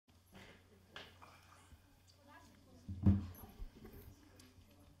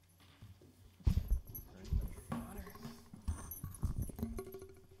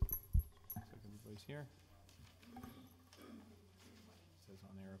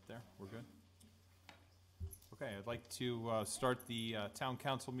Start there. We're good. Okay, I'd like to start the Town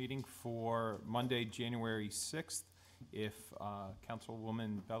Council meeting for Monday, January 6th. If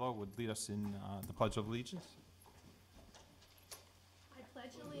Councilwoman Bello would lead us in the Pledge of Allegiance. I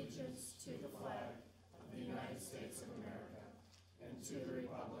pledge allegiance to the flag of the United States of America and to the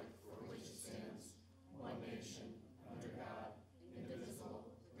republic for which it stands, one nation, under God, indivisible,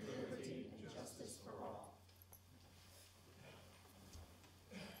 with liberty and justice for all.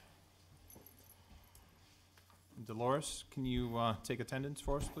 Dolores, can you take attendance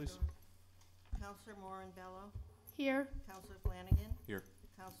for us, please? Counselor Moore and Bello. Here. Counselor Flanagan. Here.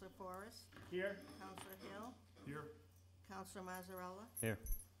 Counselor Forrest. Here. Counselor Hill. Here. Counselor Mazzarella. Here.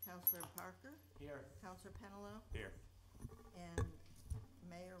 Counselor Parker. Here. Counselor Penelo. Here. And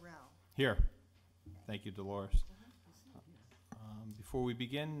Mayor Rao. Here. Thank you, Dolores. Before we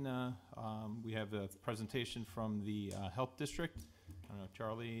begin, we have a presentation from the Health District. I don't know,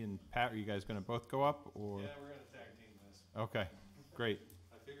 Charlie and Pat, are you guys going to both go up, or? Yeah, we're going to tag team this. Okay, great.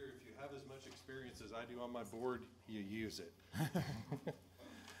 I figure if you have as much experience as I do on my board, you use it.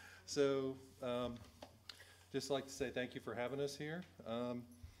 So, just like to say thank you for having us here.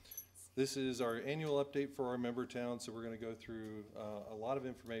 This is our annual update for our member towns, so we're going to go through a lot of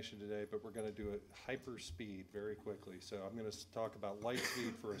information today, but we're going to do it hyper speed very quickly. So I'm going to talk about light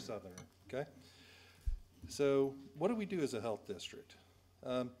speed for a southerner, okay? So what do we do as a health district?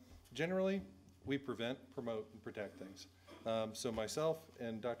 Generally, we prevent, promote, and protect things. So myself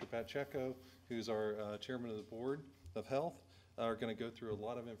and Dr. Pat Checco, who's our chairman of the board of health, are going to go through a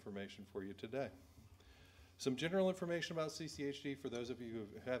lot of information for you today. Some general information about CCHD for those of you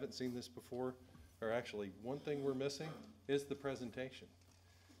who haven't seen this before, or actually one thing we're missing is the presentation.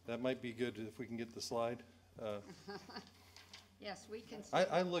 That might be good if we can get the slide. Yes, we can see.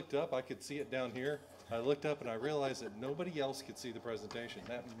 I looked up, I could see it down here. I looked up and I realized that nobody else could see the presentation.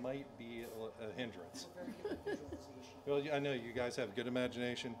 That might be a hindrance. Well, I know you guys have good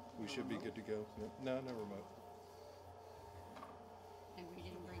imagination. We should be good to go. No remote. And we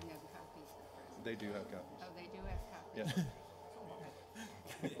didn't bring them copies of the presentation. They do have copies. Oh, they do have copies.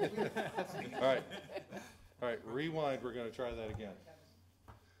 Yeah. All right, rewind, we're gonna try that again.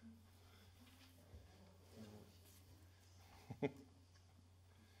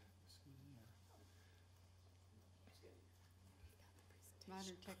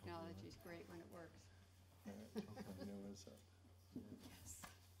 Modern technology is great when it works. I know what's up.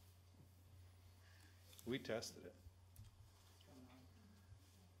 We tested it.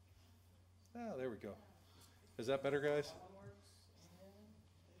 Oh, there we go. Is that better, guys?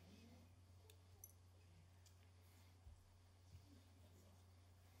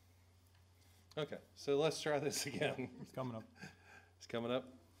 Okay, so let's try this again. It's coming up. It's coming up.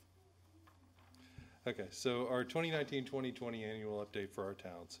 Okay, so our 2019-2020 annual update for our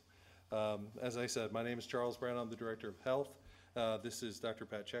towns. As I said, my name is Charles Brown. I'm the Director of Health. This is Dr.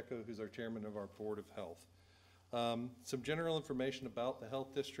 Pat Checco, who's our Chairman of our Board of Health. Some general information about the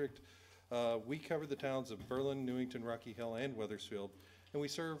Health District. We cover the towns of Berlin, Newington, Rocky Hill, and Wethersfield, and we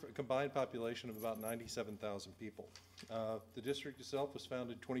serve a combined population of about 97,000 people. The district itself was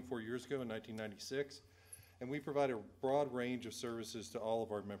founded 24 years ago in 1996, and we provide a broad range of services to all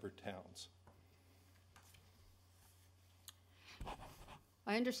of our member towns.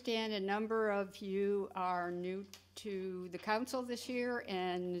 I understand a number of you are new to the council this year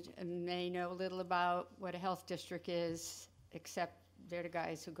and may know little about what a health district is, except they're the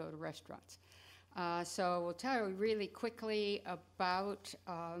guys who go to restaurants. So we'll tell you really quickly about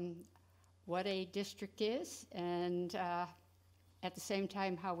what a district is and at the same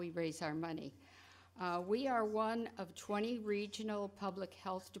time how we raise our money. We are one of 20 regional public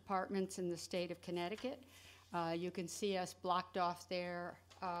health departments in the state of Connecticut. You can see us blocked off there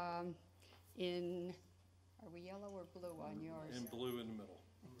in, are we yellow or blue on yours? In blue in the middle.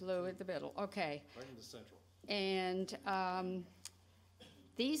 Blue in the middle, okay. Right in the central. And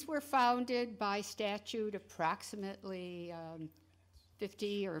these were founded by statute approximately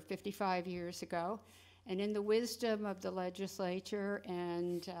 50 or 55 years ago. And in the wisdom of the legislature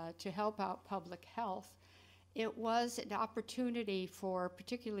and to help out public health, it was an opportunity for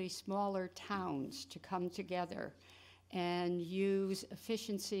particularly smaller towns to come together and use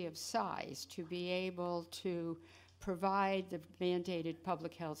efficiency of size to be able to provide the mandated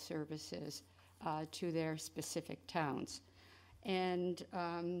public health services to their specific towns. And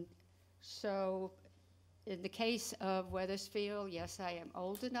so in the case of Wethersfield, yes, I am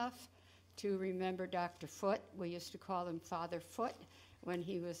old enough to remember Dr. Foote. We used to call him Father Foote when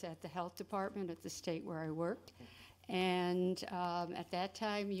he was at the health department at the state where I worked. And at that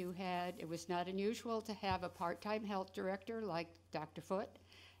time it was not unusual to have a part-time health director like Dr. Foote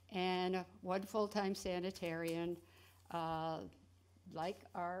and one full-time sanitarian, like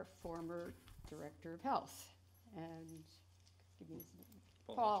our former Director of Health, and give me his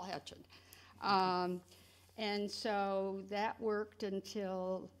name, Paul Hetchen. And so that worked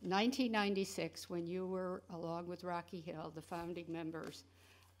until 1996, when you were, along with Rocky Hill, the founding members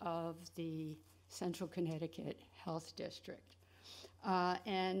of the Central Connecticut Health District.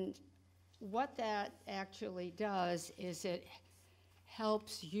 And what that actually does is it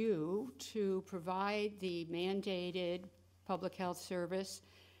helps you to provide the mandated public health service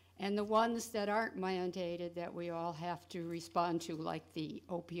and the ones that aren't mandated that we all have to respond to, like the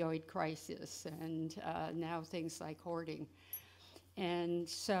opioid crisis and now things like hoarding. And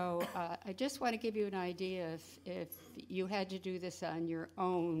so I just want to give you an idea if you had to do this on your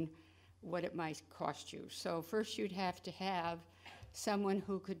own, what it might cost you. So first you'd have to have someone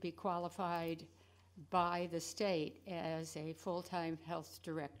who could be qualified by the state as a full-time health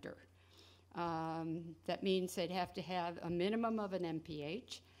director. That means they'd have to have a minimum of an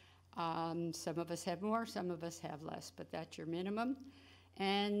MPH. Some of us have more, some of us have less, but that's your minimum.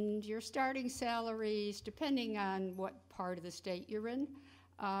 And your starting salaries, depending on what part of the state you're in,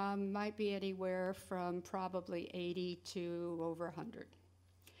 might be anywhere from probably 80 to over 100.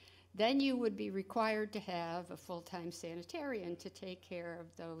 Then you would be required to have a full-time sanitarian to take care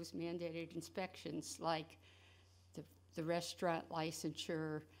of those mandated inspections, like the restaurant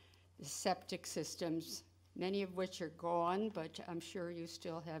licensure, the septic systems, many of which are gone, but I'm sure you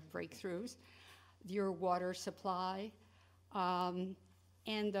still have breakthroughs, your water supply, and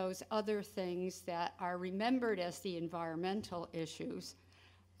those other things that are remembered as the environmental issues.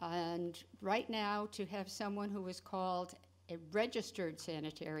 And right now, to have someone who is called a registered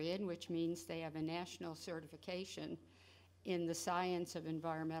sanitarian, which means they have a national certification in the science of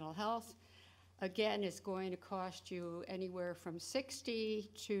environmental health, again, is going to cost you anywhere from 60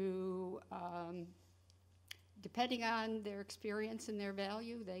 to, depending on their experience and their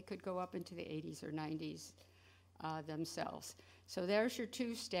value, they could go up into the 80s or 90s themselves. So there's your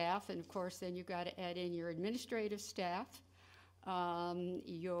two staff, and of course then you've got to add in your administrative staff,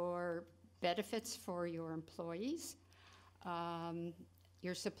 your benefits for your employees,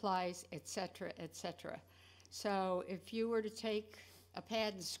 your supplies, et cetera, et cetera. So if you were to take a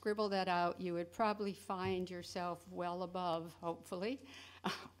pad and scribble that out, you would probably find yourself well above, hopefully,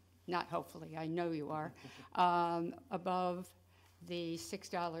 not hopefully, I know you are, above the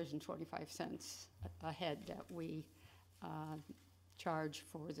 $6.25 a head that we charge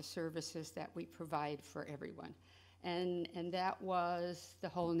for the services that we provide for everyone. And that was the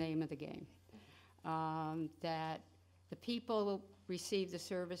whole name of the game, that the people receive the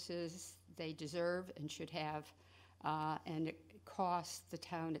services they deserve and should have, and it costs the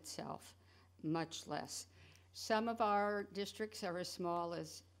town itself much less. Some of our districts are as small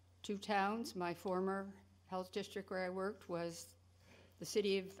as 2 towns. My former health district where I worked was the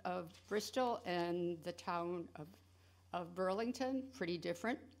city of Bristol and the town of Burlington, pretty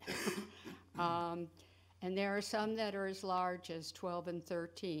different. And there are some that are as large as 12 and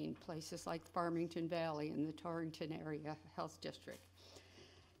 13, places like Farmington Valley in the Torrington area health district.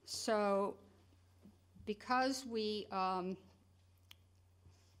 So because we are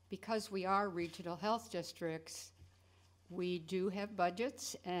regional health districts, we do have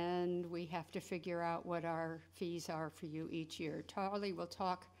budgets, and we have to figure out what our fees are for you each year. Charlie will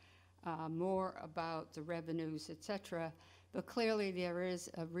talk more about the revenues, et cetera, but clearly there is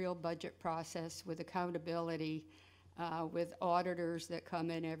a real budget process with accountability, with auditors that come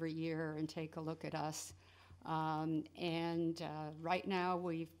in every year and take a look at us. Right now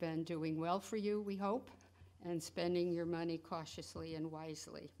we've been doing well for you, we hope, and spending your money cautiously and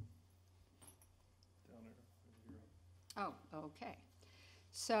wisely. Oh, okay.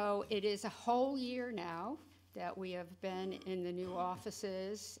 So it is a whole year now that we have been in the new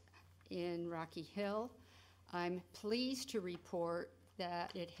offices in Rocky Hill. I'm pleased to report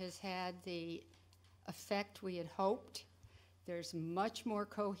that it has had the effect we had hoped. There's much more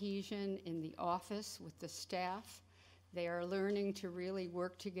cohesion in the office with the staff. They are learning to really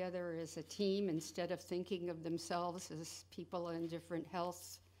work together as a team instead of thinking of themselves as people in different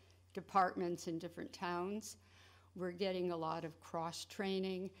health departments in different towns. We're getting a lot of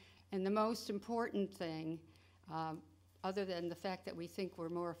cross-training. And the most important thing, other than the fact that we think we're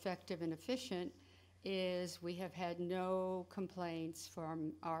more effective and efficient, is we have had no complaints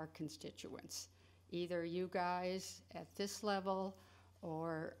from our constituents, either you guys at this level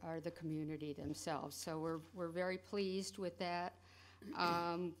or the community themselves. So we're very pleased with that.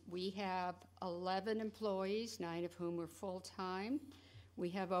 We have 11 employees, 9 of whom are full-time. We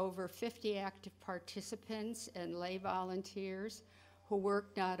have over 50 active participants and lay volunteers who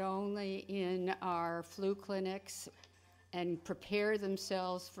work not only in our flu clinics and prepare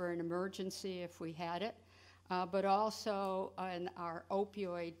themselves for an emergency if we had it, but also in our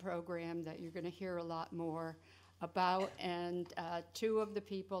opioid program that you're going to hear a lot more about, and 2 of the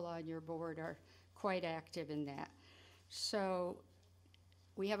people on your board are quite active in that. So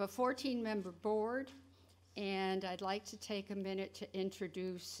we have a 14-member board, and I'd like to take a minute to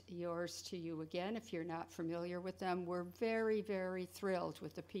introduce yours to you again if you're not familiar with them. We're very, very thrilled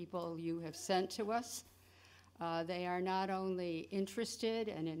with the people you have sent to us. They are not only interested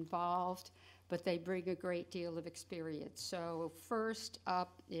and involved, but they bring a great deal of experience. So first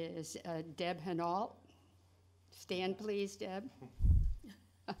up is Deb Hinault. Stand, please, Deb.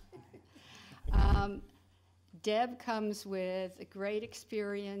 Deb comes with a great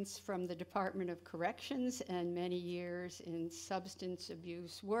experience from the Department of Corrections and many years in substance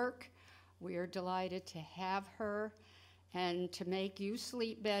abuse work. We are delighted to have her. And to make you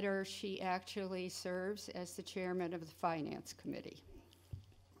sleep better, she actually serves as the chairman of the Finance Committee.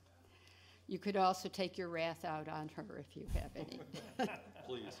 You could also take your wrath out on her if you have any.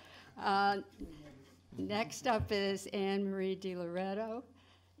 Please. Next up is Anne Marie DiLoretto.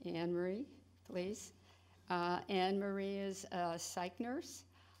 Anne Marie, please. Anne Marie is a psych nurse,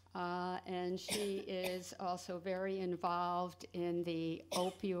 and she is also very involved in the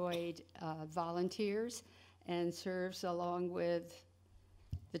opioid volunteers and serves along with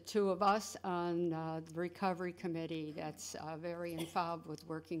the 2 of us on the recovery committee that's very involved with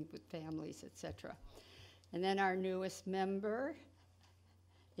working with families, etc. And then our newest member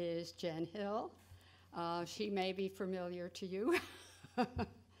is Jen Hill. She may be familiar to you.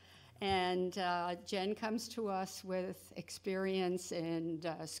 And Jen comes to us with experience in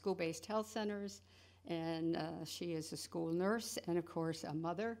school-based health centers, and she is a school nurse and, of course, a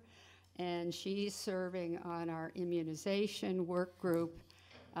mother. And she's serving on our immunization work group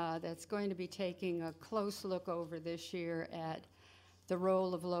that's going to be taking a close look over this year at the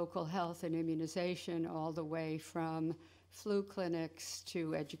role of local health and immunization, all the way from flu clinics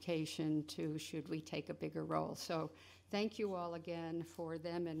to education to should we take a bigger role. So thank you all again for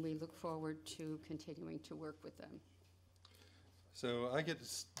them, and we look forward to continuing to work with them. So I get to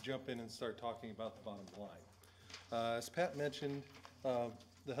jump in and start talking about the bottom line. As Pat mentioned,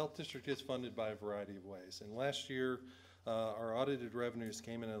 the health district is funded by a variety of ways. And last year, our audited revenues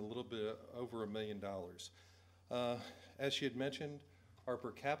came in at a little bit over $1 million. As she had mentioned, our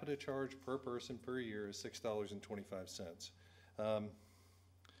per capita charge per person per year is $6.25.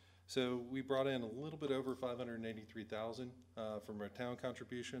 So we brought in a little bit over $583,000 from our town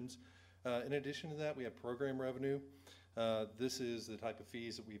contributions. In addition to that, we have program revenue. This is the type of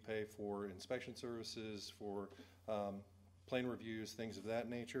fees that we pay for inspection services, for plan reviews, things of that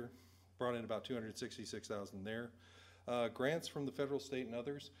nature. Brought in about $266,000 there. Grants from the federal, state, and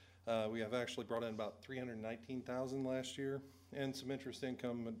others. We have actually brought in about $319,000 last year, and some interest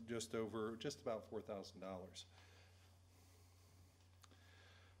income just about $4,000.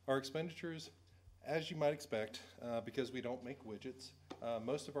 Our expenditures, as you might expect, because we don't make widgets,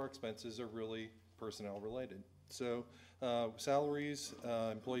 most of our expenses are really personnel related. So salaries,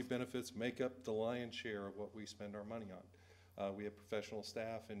 employee benefits make up the lion's share of what we spend our money on. We have professional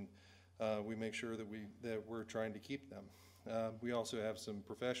staff, and we make sure that we're trying to keep them. We also have some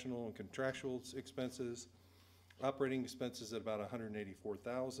professional and contractual expenses, operating expenses at about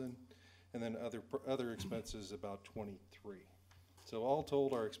 $184,000, and then other expenses about $23,000. So all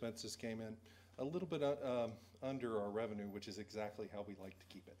told, our expenses came in a little bit under our revenue, which is exactly how we like to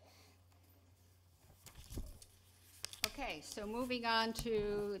keep it. Okay, so moving on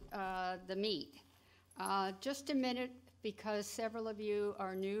to the meat. Just a minute, because several of you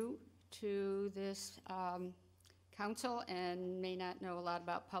are new to this council and may not know a lot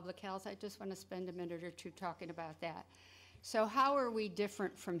about public health. I just want to spend a minute or 2 talking about that. So how are we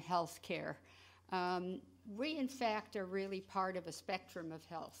different from healthcare? We, in fact, are really part of a spectrum of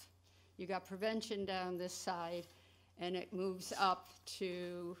health. You got prevention down this side, and it moves up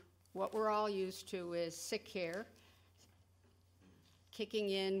to what we're all used to is sick care,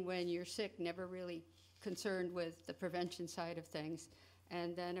 kicking in when you're sick, never really concerned with the prevention side of things,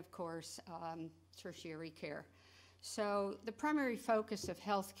 and then, of course, tertiary care. So the primary focus of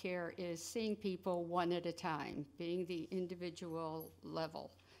healthcare is seeing people one at a time, being the individual level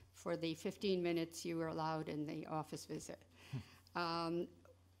for the 15 minutes you are allowed in the office visit.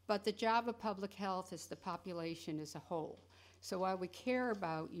 But the job of public health is the population as a whole. So while we care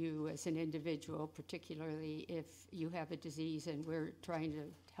about you as an individual, particularly if you have a disease and we're trying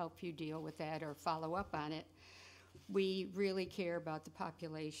to help you deal with that or follow up on it, we really care about the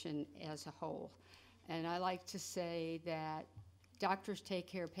population as a whole. And I like to say that doctors take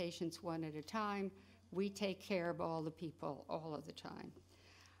care of patients one at a time. We take care of all the people all of the time.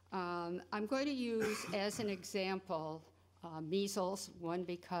 I'm going to use as an example measles, one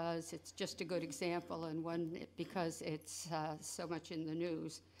because it's just a good example and one because it's so much in the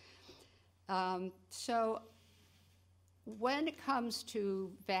news. So when it comes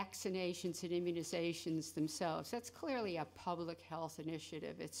to vaccinations and immunizations themselves, that's clearly a public health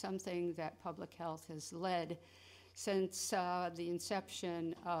initiative. It's something that public health has led since the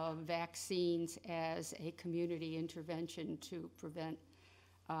inception of vaccines as a community intervention to prevent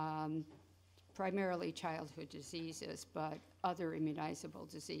primarily childhood diseases, but other immunizable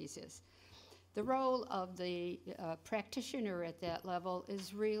diseases. The role of the practitioner at that level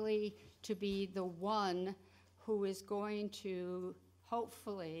is really to be the one who is going to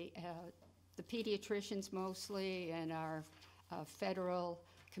hopefully, the pediatricians mostly and our federal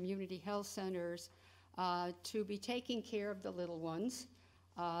community health centers, to be taking care of the little ones,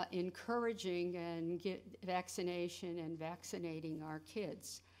 encouraging and get vaccination and vaccinating our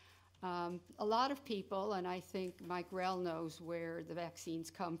kids. A lot of people, and I think Mike Rell knows where the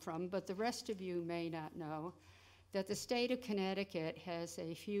vaccines come from, but the rest of you may not know, that the state of Connecticut has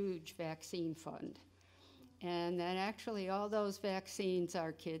a huge vaccine fund. And that actually all those vaccines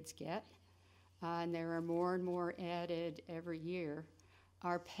our kids get, and there are more and more added every year,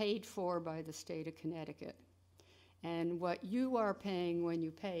 are paid for by the state of Connecticut. And what you are paying when you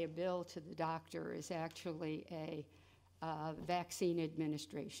pay a bill to the doctor is actually a vaccine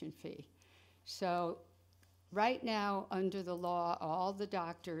administration fee. So right now, under the law, all the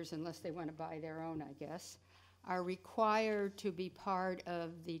doctors, unless they want to buy their own, I guess, are required to be part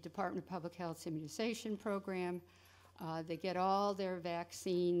of the Department of Public Health's immunization program. They get all their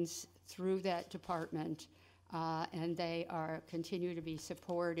vaccines through that department, and they continue to be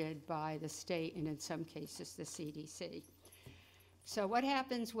supported by the state and in some cases the CDC. So what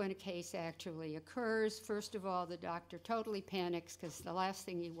happens when a case actually occurs? First of all, the doctor totally panics because the last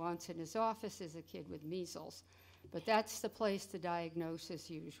thing he wants in his office is a kid with measles. But that's the place the diagnosis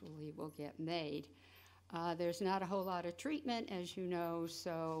usually will get made. There's not a whole lot of treatment, as you know,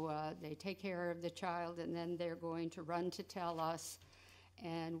 so they take care of the child and then they're going to run to tell us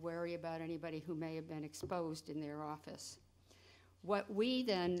and worry about anybody who may have been exposed in their office. What we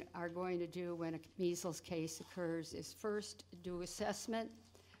then are going to do when a measles case occurs is first do assessment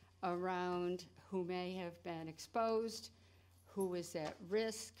around who may have been exposed, who is at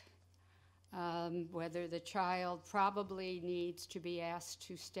risk, whether the child probably needs to be asked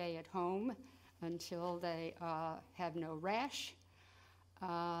to stay at home until they have no rash.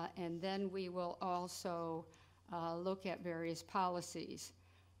 And then we will also look at various policies.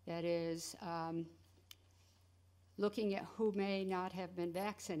 That is, looking at who may not have been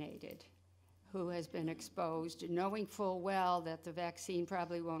vaccinated, who has been exposed, knowing full well that the vaccine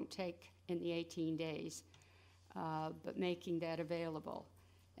probably won't take in the 18 days, but making that available.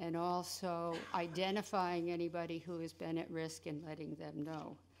 And also identifying anybody who has been at risk and letting them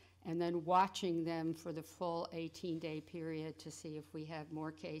know. And then watching them for the full 18-day period to see if we have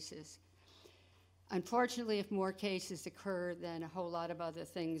more cases. Unfortunately, if more cases occur, then a whole lot of other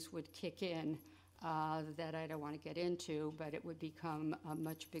things would kick in that I don't want to get into, but it would become a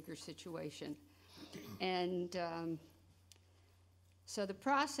much bigger situation. And so the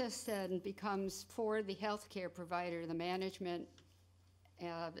process then becomes for the healthcare provider, the management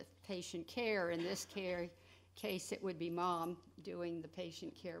of patient care. In this case, it would be mom doing the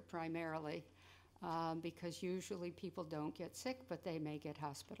patient care primarily, because usually people don't get sick, but they may get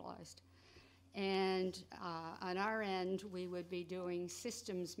hospitalized. And on our end, we would be doing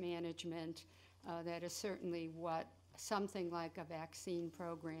systems management. That is certainly what something like a vaccine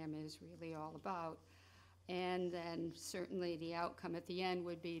program is really all about. And then certainly the outcome at the end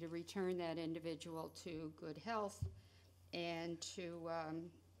would be to return that individual to good health and to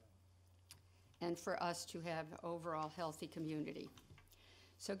and for us to have overall healthy community.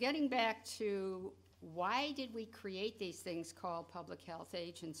 So getting back to why did we create these things called public health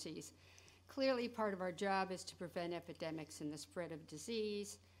agencies? Clearly part of our job is to prevent epidemics and the spread of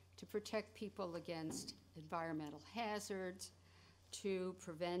disease, to protect people against environmental hazards, to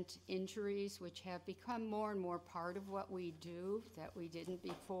prevent injuries, which have become more and more part of what we do that we didn't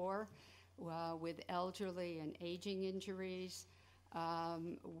before, with elderly and aging injuries,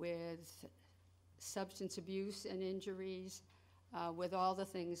 with substance abuse and injuries, with all the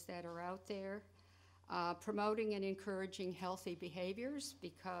things that are out there. Promoting and encouraging healthy behaviors,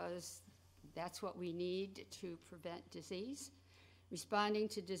 because that's what we need to prevent disease. Responding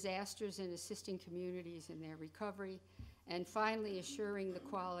to disasters and assisting communities in their recovery. And finally, assuring the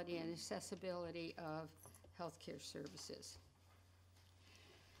quality and accessibility of healthcare services.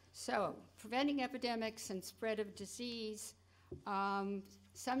 So, preventing epidemics and spread of disease,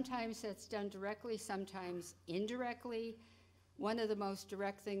 sometimes that's done directly, sometimes indirectly. One of the most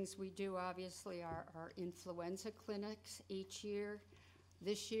direct things we do, obviously, are our influenza clinics each year.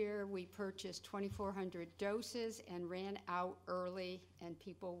 This year, we purchased 2,400 doses and ran out early, and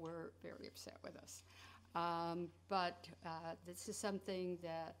people were very upset with us. But this is something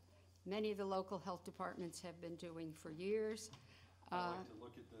that many of the local health departments have been doing for years. I like to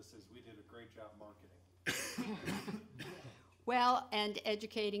look at this as we did a great job marketing. Well, and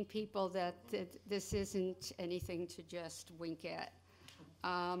educating people that this isn't anything to just wink at.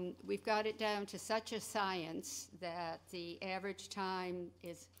 We've got it down to such a science that the average time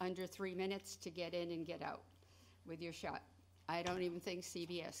is under 3 minutes to get in and get out with your shot. I don't even think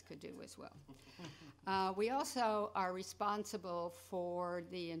CBS could do as well. We also are responsible for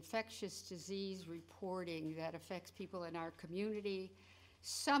the infectious disease reporting that affects people in our community.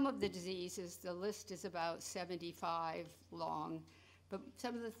 Some of the diseases, the list is about 75 long, but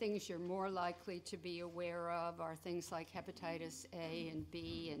some of the things you're more likely to be aware of are things like hepatitis A and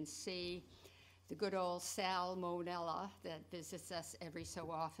B and C, the good old salmonella that visits us every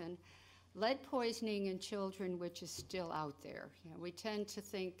so often, lead poisoning in children, which is still out there. You know, we tend to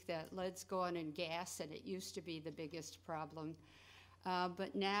think that lead's gone in gas, and it used to be the biggest problem,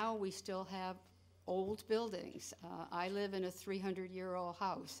 but now we still have old buildings. I live in a 300-year-old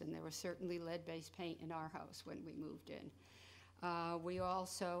house, and there was certainly lead-based paint in our house when we moved in. We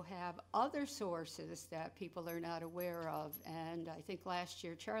also have other sources that people are not aware of, and I think last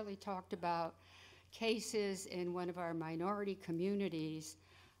year Charlie talked about cases in one of our minority communities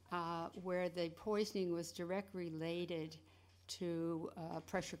where the poisoning was directly related to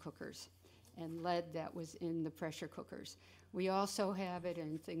pressure cookers and lead that was in the pressure cookers. We also have it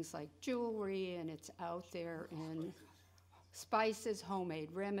in things like jewelry, and it's out there in spices,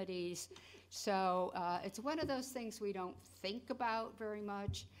 homemade remedies. So it's one of those things we don't think about very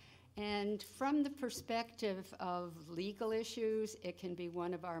much. And from the perspective of legal issues, it can be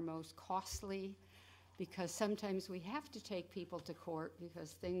one of our most costly, because sometimes we have to take people to court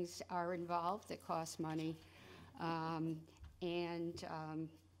because things are involved that cost money.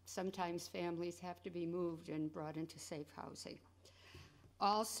 Sometimes families have to be moved and brought into safe housing.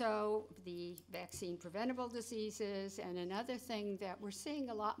 Also, the vaccine preventable diseases, and another thing that we're seeing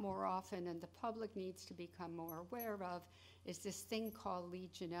a lot more often and the public needs to become more aware of is this thing called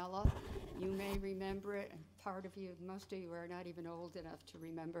Legionella. You may remember it, and part of you, most of you are not even old enough to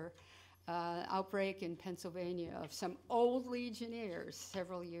remember outbreak in Pennsylvania of some old Legionnaires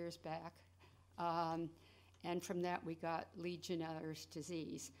several years back. And from that we got Legionnaire's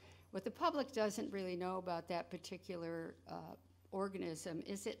disease. What the public doesn't really know about that particular organism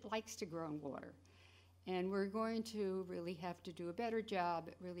is it likes to grow in water. And we're going to really have to do a better job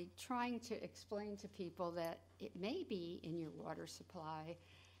at really trying to explain to people that it may be in your water supply,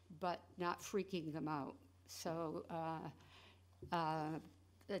 but not freaking them out. So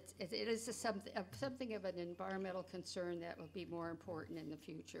it is something of an environmental concern that will be more important in the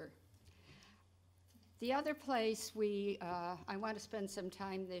future. The other place I want to spend some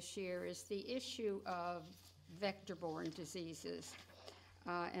time this year is the issue of vector-borne diseases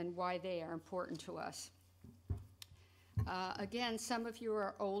and why they are important to us. Again, some of you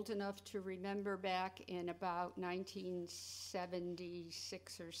are old enough to remember back in about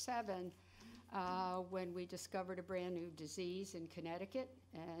 1976 or 7 when we discovered a brand new disease in Connecticut,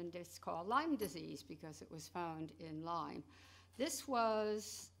 and it's called Lyme disease because it was found in Lyme. This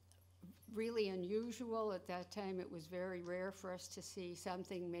was really unusual. At that time, it was very rare for us to see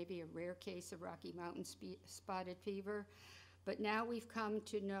something, maybe a rare case of Rocky Mountain spotted fever. But now we've come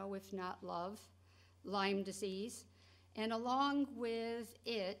to know, if not love, Lyme disease. And along with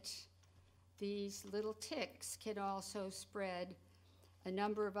it, these little ticks can also spread a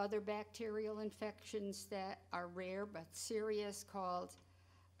number of other bacterial infections that are rare but serious, called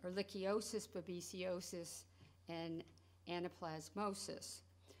ehrlichiosis, babesiosis, and anaplasmosis.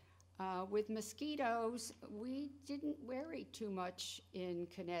 With mosquitoes, we didn't worry too much in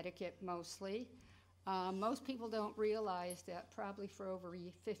Connecticut mostly. Most people don't realize that probably for over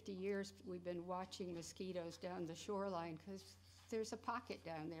 50 years we've been watching mosquitoes down the shoreline because there's a pocket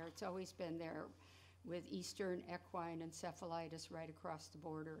down there. It's always been there with eastern equine encephalitis right across the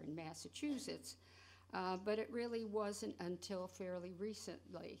border in Massachusetts. But it really wasn't until fairly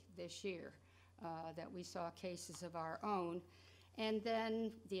recently this year that we saw cases of our own. And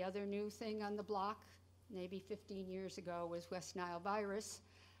then the other new thing on the block, maybe 15 years ago, was West Nile virus.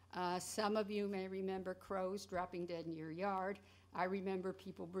 Some of you may remember crows dropping dead in your yard. I remember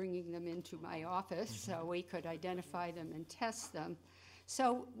people bringing them into my office so we could identify them and test them.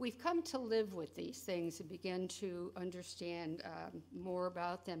 So we've come to live with these things and begin to understand more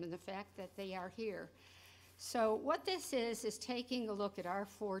about them and the fact that they are here. So what this is taking a look at our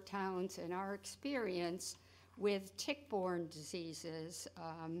 4 towns and our experience with tick-borne diseases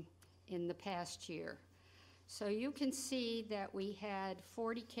in the past year. So you can see that we had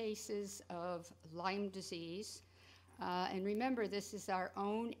 40 cases of Lyme disease. And remember, this is our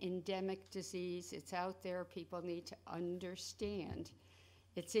own endemic disease. It's out there. People need to understand.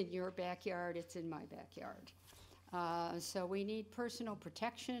 It's in your backyard. It's in my backyard. So we need personal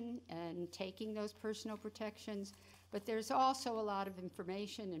protection and taking those personal protections. But there's also a lot of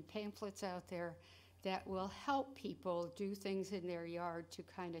information and pamphlets out there that will help people do things in their yard to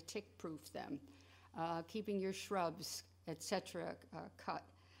kind of tick-proof them, keeping your shrubs, etc., cut.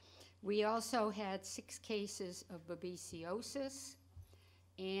 We also had 6 cases of babesiosis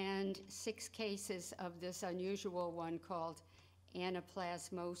and 6 cases of this unusual one called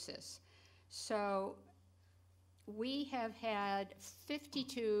anaplasmosis. So we have had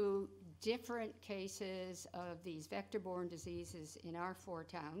 52 different cases of these vector-borne diseases in our 4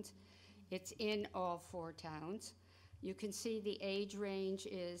 towns. It's in all 4 towns. You can see the age range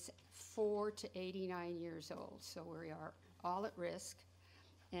is 4 to 89 years old, so we are all at risk,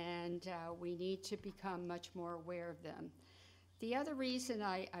 and we need to become much more aware of them. The other reason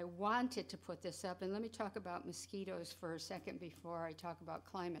I wanted to put this up, and let me talk about mosquitoes for a second before I talk about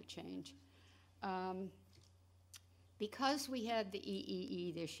climate change. Because we had the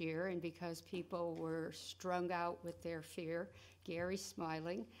EEE this year and because people were strung out with their fear, Gary's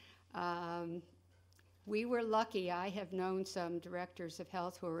smiling, we were lucky. I have known some directors of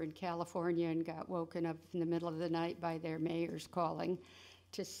health who were in California and got woken up in the middle of the night by their mayors calling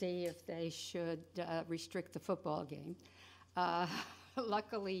to see if they should restrict the football game.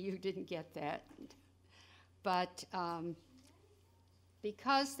 Luckily, you didn't get that. But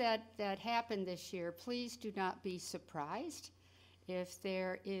because that happened this year, please do not be surprised if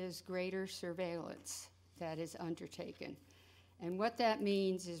there is greater surveillance that is undertaken. And what that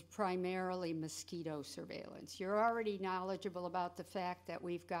means is primarily mosquito surveillance. You're already knowledgeable about the fact that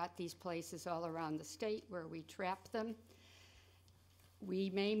we've got these places all around the state where we trap them. We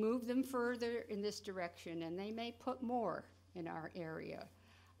may move them further in this direction, and they may put more in our area.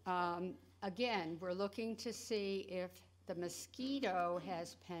 Again, we're looking to see if the mosquito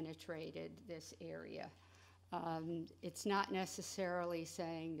has penetrated this area. It's not necessarily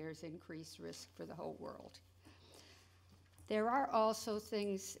saying there's increased risk for the whole world. There are also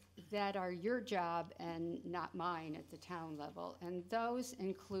things that are your job and not mine at the town level, and those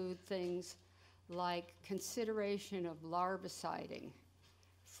include things like consideration of larviciding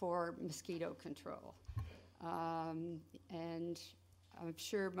for mosquito control. And I'm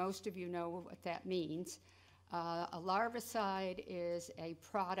sure most of you know what that means. A larvicide is a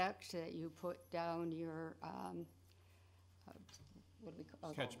product that you put down your, what do we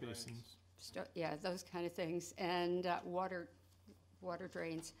call it? Catch basins. Yeah, those kind of things, and water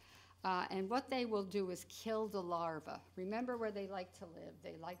drains. And what they will do is kill the larva. Remember where they like to live.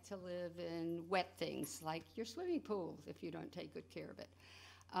 They like to live in wet things, like your swimming pool, if you don't take good care of it.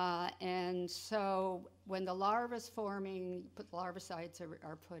 And so when the larva's forming, larvicides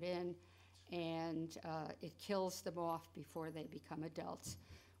are put in, and it kills them off before they become adults.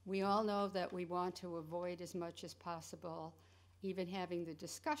 We all know that we want to avoid as much as possible even having the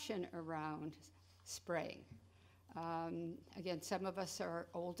discussion around spraying. Again, some of us are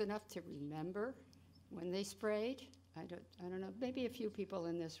old enough to remember when they sprayed. I don't know, maybe a few people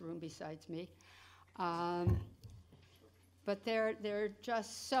in this room besides me. But there are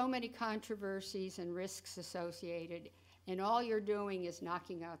just so many controversies and risks associated, and all you're doing is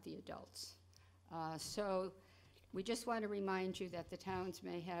knocking out the adults. So we just want to remind you that the towns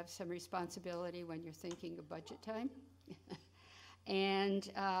may have some responsibility when you're thinking of budget time. And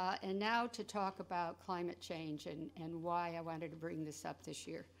now to talk about climate change and why I wanted to bring this up this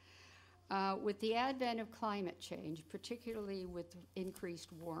year. With the advent of climate change, particularly with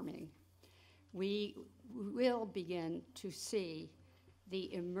increased warming, we will begin to see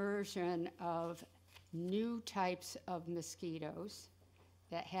the immersion of new types of mosquitoes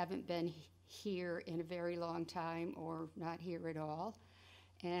that haven't been here in a very long time or not here at all,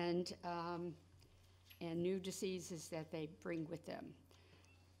 and new diseases that they bring with them.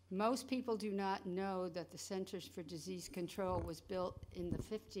 Most people do not know that the Centers for Disease Control was built in the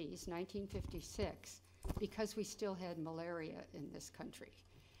 50s, 1956, because we still had malaria in this country.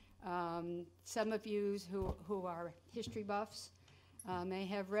 Some of you who are history buffs may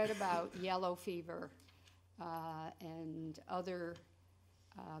have read about yellow fever and other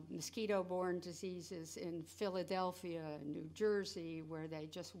mosquito-borne diseases in Philadelphia and New Jersey, where they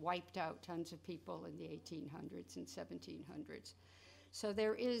just wiped out tons of people in the 1800s and 1700s. So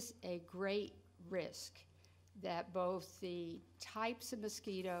there is a great risk that both the types of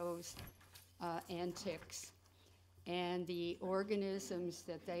mosquitoes and ticks and the organisms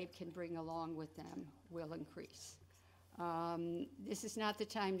that they can bring along with them will increase. This is not the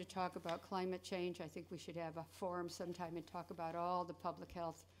time to talk about climate change. I think we should have a forum sometime and talk about all the public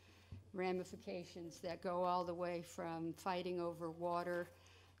health ramifications that go all the way from fighting over water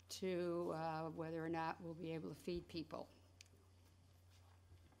to whether or not we'll be able to feed people.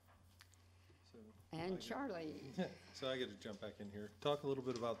 So, And Charlie. so I get to jump back in here, talk a little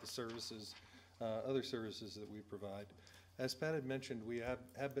bit about the services, other services that we provide. As Pat had mentioned, we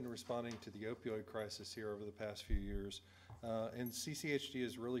have been responding to the opioid crisis here over the past few years. And CCHD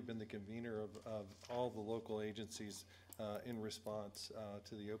has really been the convener of all the local agencies in response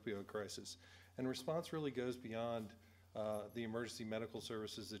to the opioid crisis. And response really goes beyond the emergency medical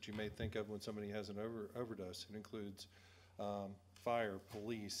services that you may think of when somebody has an overdose. It includes fire,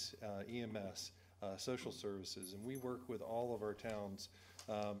 police, EMS, social services. And we work with all of our towns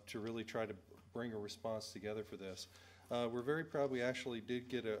to really try to bring a response together for this. We're very proud we actually did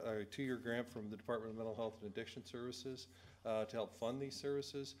get a 2-year grant from the Department of Mental Health and Addiction Services to help fund these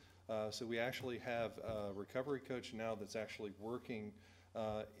services. So we actually have a recovery coach now that's actually working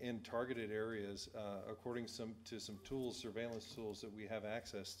in targeted areas according to some tools, surveillance tools that we have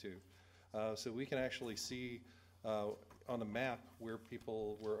access to. So we can actually see on the map where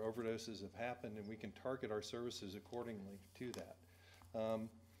overdoses have happened, and we can target our services accordingly to that.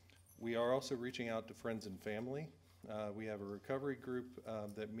 We are also reaching out to friends and family. We have a recovery group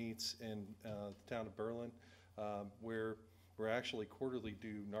that meets in the town of Berlin, where we're actually quarterly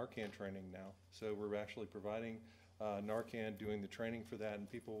do Narcan training now. So we're actually providing Narcan, doing the training for that, and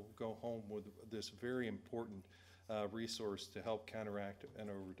people go home with this very important resource to help counteract an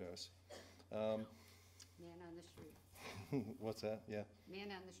overdose. Man on the street. What's that? Yeah.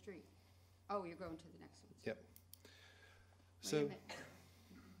 Man on the street. Oh, you're going to the next one. Yep. Wait a So. minute.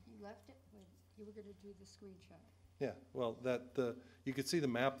 You left it? Wait, you were gonna do the screenshot. Yeah, well, you could see the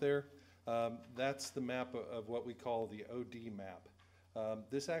map there. That's the map of what we call the OD map.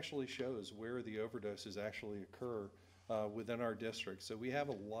 This actually shows where the overdoses actually occur within our district. So we have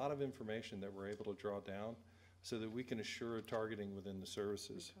a lot of information that we're able to draw down so that we can assure targeting within the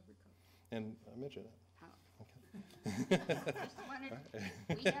services. Recovery coach. And I mentioned it. Just wanted,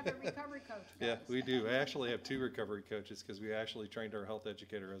 we have a recovery coach, guys. Yeah, we do. I actually have 2 recovery coaches because we actually trained our health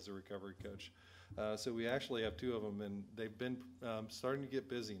educator as a recovery coach. So we actually have 2 of them, and they've been starting to get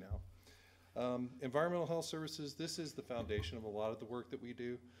busy now. Environmental health services, this is the foundation of a lot of the work that we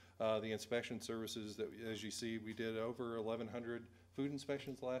do. The inspection services that, as you see, we did over 1,100 food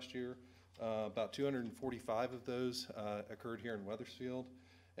inspections last year. About 245 of those occurred here in Wethersfield.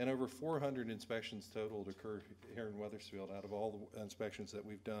 And over 400 inspections totaled occurred here in Wethersfield out of all the inspections that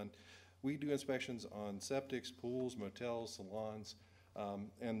we've done. We do inspections on septics, pools, motels, salons,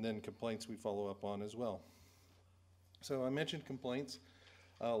 and then complaints we follow up on as well. So I mentioned complaints.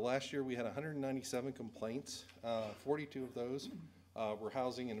 Last year we had 197 complaints. 42 of those were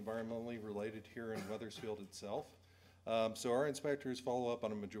housing and environmentally related here in Wethersfield itself. So our inspectors follow up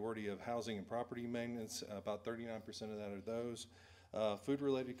on a majority of housing and property maintenance. About 39% of that are those.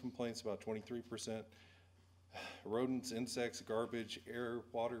 Food-related complaints, about 23%. Rodents, insects, garbage, air,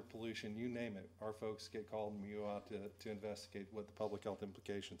 water pollution, you name it. Our folks get called and we go out to investigate what the public health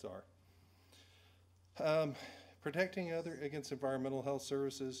implications are. Protecting against environmental health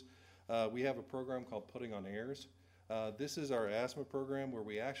services, we have a program called Putting on Airs. This is our asthma program where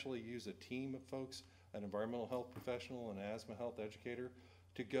we actually use a team of folks, an environmental health professional, an asthma health educator,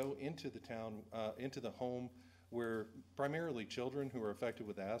 to go into the town, into the home where primarily children who are affected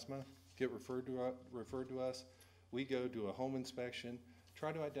with asthma get referred to us. We go do a home inspection,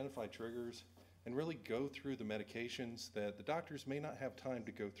 try to identify triggers, and really go through the medications that the doctors may not have time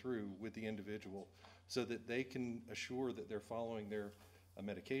to go through with the individual so that they can assure that they're following their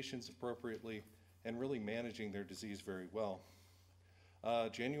medications appropriately and really managing their disease very well.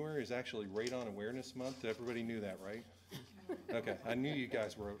 January is actually Radon Awareness Month. Everybody knew that, right? Okay, I knew you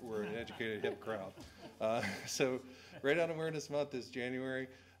guys were an educated, hip crowd. So Radon Awareness Month is January.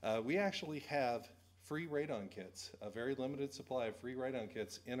 We actually have free radon kits, a very limited supply of free radon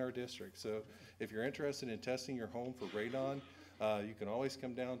kits in our district. So if you're interested in testing your home for radon, you can always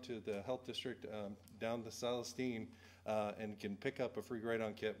come down to the health district down to Celestine and can pick up a free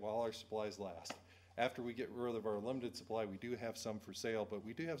radon kit while our supplies last. After we get rid of our limited supply, we do have some for sale, but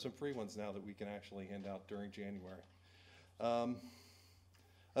we do have some free ones now that we can actually hand out during January.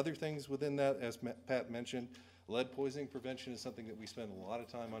 Other things within that, as Pat mentioned, lead poisoning prevention is something that we spend a lot of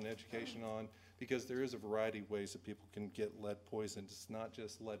time on education on, because there is a variety of ways that people can get lead poisoned. It's not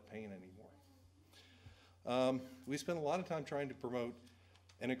just lead paint anymore. We spend a lot of time trying to promote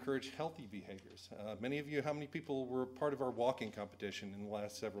and encourage healthy behaviors. Many of you, how many people were part of our walking competition in the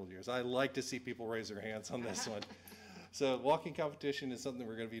last several years? I like to see people raise their hands on this one. So walking competition is something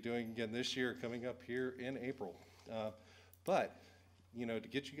we're going to be doing again this year, coming up here in April. But, you know, to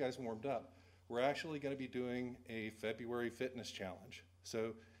get you guys warmed up, we're actually going to be doing a February fitness challenge.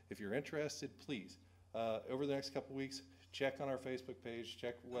 So if you're interested, please, over the next couple weeks, check on our Facebook page,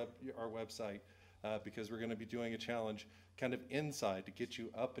 check our website, because we're going to be doing a challenge kind of inside to get you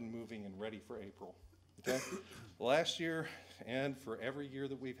up and moving and ready for April. Okay? Last year, and for every year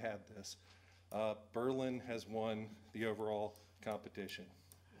that we've had this, Berlin has won the overall competition.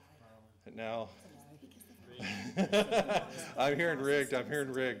 And now, I'm hearing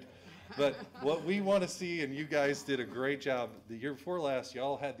rigged. But what we want to see, and you guys did a great job, the year before last,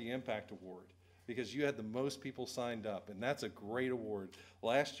 y'all had the Impact Award because you had the most people signed up, and that's a great award.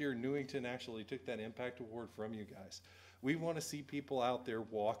 Last year, Newington actually took that Impact Award from you guys. We want to see people out there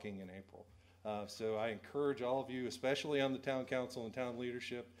walking in April. So I encourage all of you, especially on the town council and town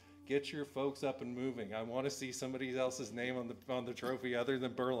leadership, get your folks up and moving. I want to see somebody else's name on the trophy other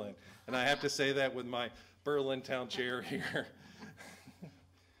than Berlin. And I have to say that with my Berlin town chair here.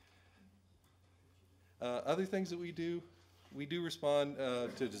 Other things that we do respond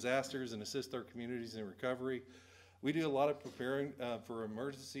to disasters and assist our communities in recovery. We do a lot of preparing for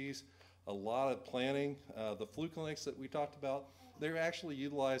emergencies, a lot of planning. The flu clinics that we talked about, they're actually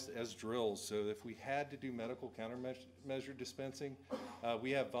utilized as drills. So if we had to do medical countermeasure dispensing,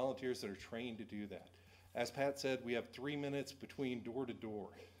 we have volunteers that are trained to do that. As Pat said, we have 3 minutes between door to door.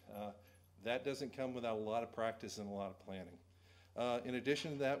 That doesn't come without a lot of practice and a lot of planning. In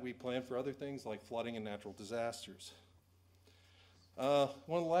addition to that, we plan for other things like flooding and natural disasters. One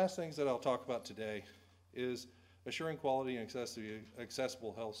of the last things that I'll talk about today is assuring quality and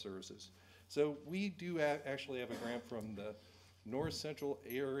accessible health services. So we do actually have a grant from the North Central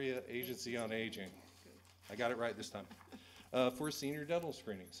Area Agency on Aging. I got it right this time. For senior dental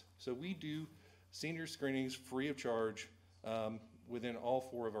screenings. So we do senior screenings free of charge within all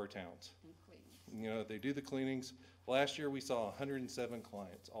 4 of our towns. You know, they do the cleanings. Last year we saw 107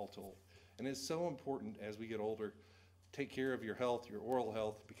 clients all told. And it's so important as we get older, take care of your health, your oral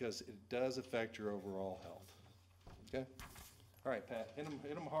health, because it does affect your overall health. Okay? All right, Pat, hit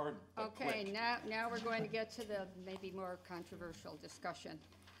them hard. Okay, now we're going to get to the maybe more controversial discussion.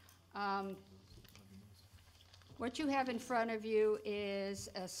 What you have in front of you is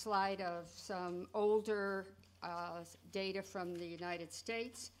a slide of some older data from the United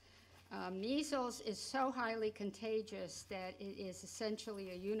States. Measles is so highly contagious that it is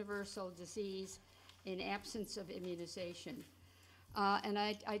essentially a universal disease in absence of immunization. And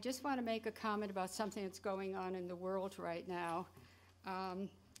I just want to make a comment about something that's going on in the world right now.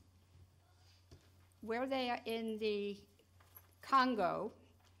 Where they are in the Congo,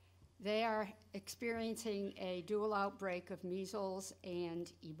 they are experiencing a dual outbreak of measles and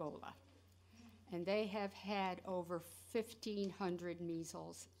Ebola. And they have had over 1,500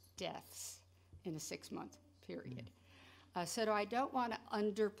 measles deaths in a 6-month period. So I don't want to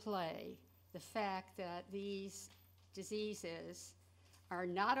underplay the fact that these diseases are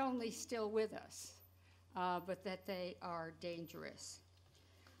not only still with us, but that they are dangerous.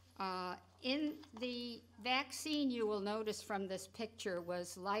 In the vaccine, you will notice from this picture,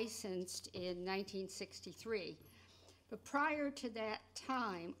 was licensed in 1963. But prior to that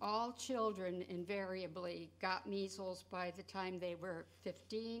time, all children invariably got measles by the time they were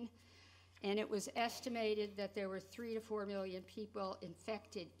 15, and it was estimated that there were 3 to 4 million people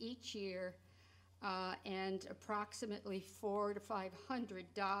infected each year, and approximately 400 to 500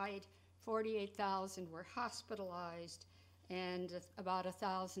 died, 48,000 were hospitalized, and about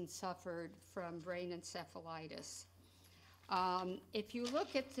 1,000 suffered from brain encephalitis. If you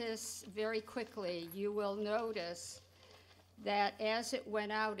look at this very quickly, you will notice that as it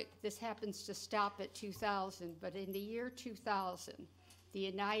went out, this happens to stop at 2000, but in the year 2000, the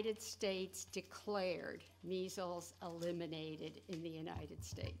United States declared measles eliminated in the United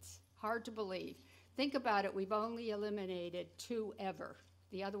States. Hard to believe. Think about it, we've only eliminated 2 ever,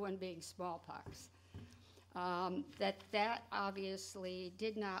 the other one being smallpox. That obviously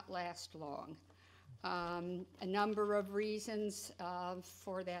did not last long. A number of reasons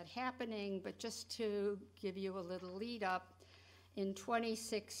for that happening, but just to give you a little lead up, in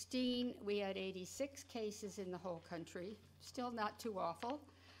 2016, we had 86 cases in the whole country, still not too awful.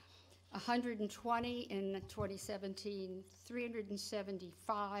 120 in 2017,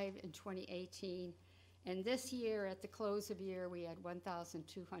 375 in 2018, and this year, at the close of year, we had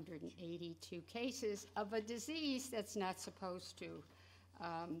 1,282 cases of a disease that's not supposed to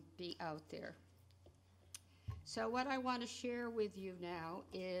be out there. So what I want to share with you now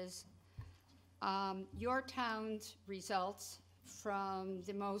is your town's results from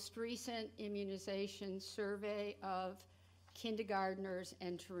the most recent immunization survey of kindergartners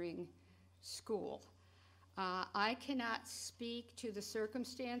entering school. I cannot speak to the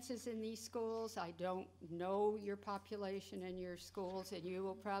circumstances in these schools. I don't know your population and your schools, and you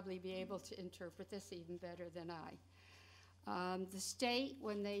will probably be able to interpret this even better than I. The state,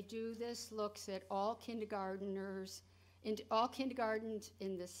 when they do this, looks at all kindergartners, all kindergartens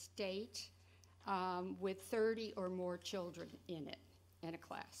in the state with 30 or more children in it, in a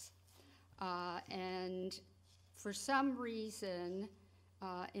class. And for some reason,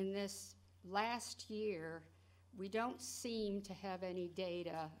 in this last year, we don't seem to have any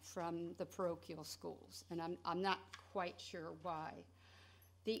data from the parochial schools, and I'm not quite sure why.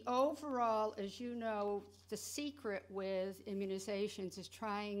 The overall, as you know, the secret with immunizations is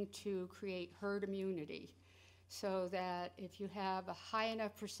trying to create herd immunity, so that if you have a high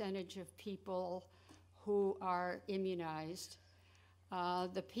enough percentage of people who are immunized,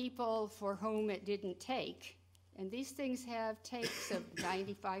 the people for whom it didn't take, and these things have takes of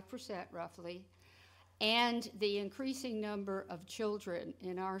 95% roughly, and the increasing number of children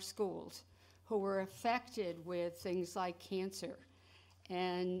in our schools who were affected with things like cancer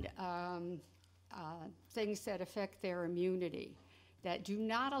and things that affect their immunity that do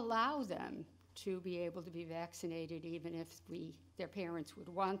not allow them to be able to be vaccinated even if their parents would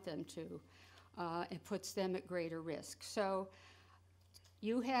want them to. It puts them at greater risk. So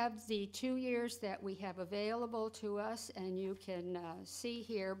you have the 2 years that we have available to us, and you can see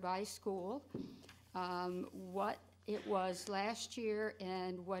here by school what it was last year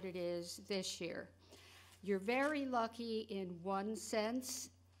and what it is this year. You're very lucky in one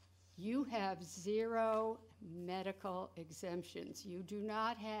sense. You have 0 medical exemptions. You do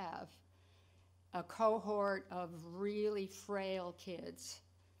not have a cohort of really frail kids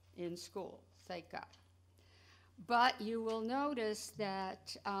in school, thank God. But you will notice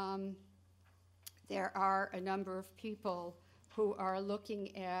that there are a number of people who are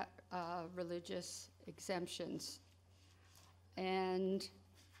looking at religious exemptions. And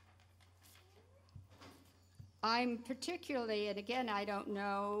I'm particularly, and again, I don't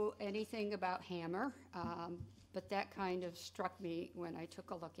know anything about Hammer, but that kind of struck me when I took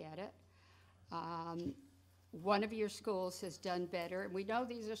a look at it. One of your schools has done better, and we know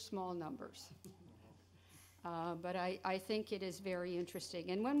these are small numbers. But I think it is very interesting.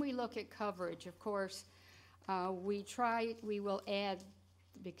 And when we look at coverage, of course, we will add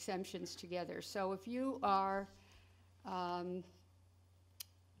the exemptions together. So if you are,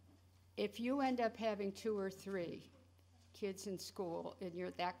 if you end up having 2 or 3 kids in school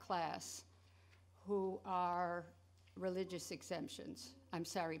in that class who are religious exemptions,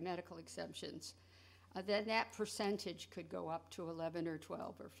 medical exemptions, then that percentage could go up to 11 or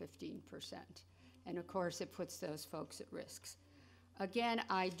 12 or 15%. And of course, it puts those folks at risks. Again,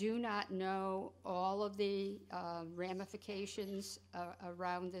 I do not know all of the ramifications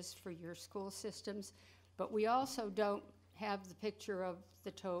around this for your school systems, but we also don't have the picture of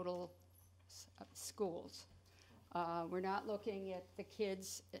the total schools. We're not looking at the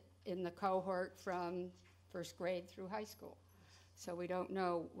kids in the cohort from first grade through high school. So we don't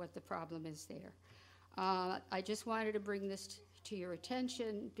know what the problem is there. I just wanted to bring this to your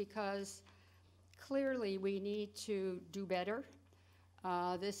attention because clearly we need to do better.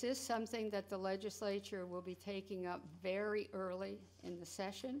 This is something that the legislature will be taking up very early in the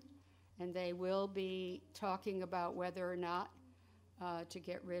session, and they will be talking about whether or not to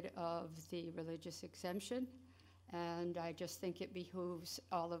get rid of the religious exemption. And I just think it behooves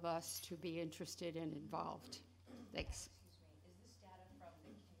all of us to be interested and involved. Thanks. Excuse me, is this data from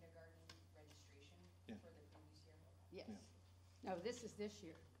the kindergarten registration Yeah. for the previous year? Yes. Yeah. No, this is this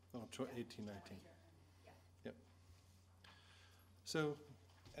year. Oh, 18, 19. Yeah. Yep. So,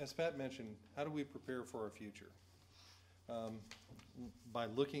 as Pat mentioned, how do we prepare for our future? By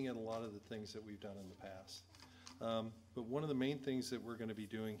looking at a lot of the things that we've done in the past. But one of the main things that we're going to be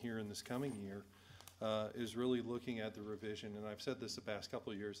doing here in this coming year is really looking at the revision, and I've said this the past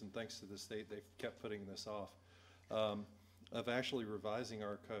couple of years, and thanks to the state, they've kept putting this off, of actually revising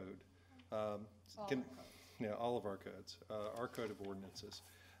our code. Yeah, all of our codes, our code of ordinances.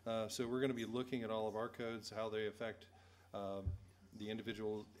 So we're going to be looking at all of our codes, how they affect the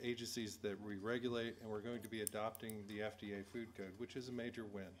individual agencies that we regulate, and we're going to be adopting the FDA food code, which is a major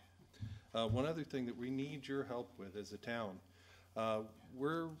win. One other thing that we need your help with as a town,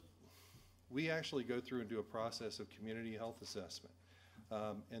 we actually go through and do a process of community health assessment.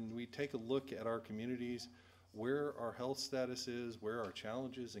 And we take a look at our communities, where our health status is, where our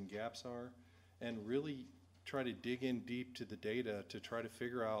challenges and gaps are, and really try to dig in deep to the data to try to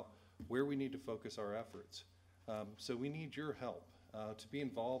figure out where we need to focus our efforts. So we need your help to be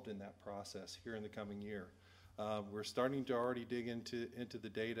involved in that process here in the coming year. We're starting to already dig into the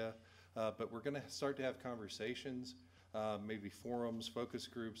data, but we're going to start to have conversations, maybe forums, focus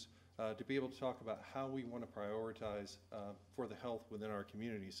groups, to be able to talk about how we want to prioritize for the health within our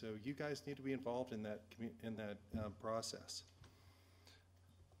community. So you guys need to be involved in that process.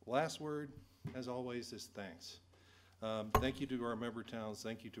 Last word, as always, is thanks. Thank you to our member towns.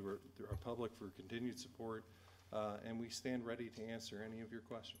 Thank you to our public for continued support. And we stand ready to answer any of your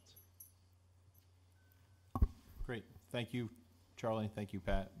questions. Great. Thank you, Charlie. Thank you,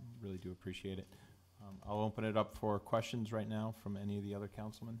 Pat. Really do appreciate it. I'll open it up for questions right now from any of the other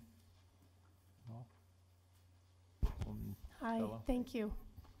councilmen. Hi, Bella? thank you.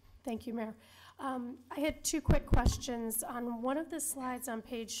 Thank you, Mayor. I had two quick questions. On one of the slides on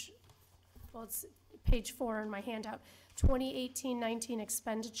page 4 in my handout, 2018-19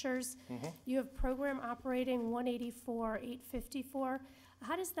 expenditures, you have program operating 184,854.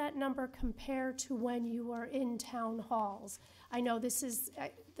 How does that number compare to when you were in town halls? I know this is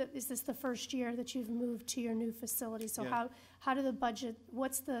this the first year that you've moved to your new facility? So Yeah. how do the budget,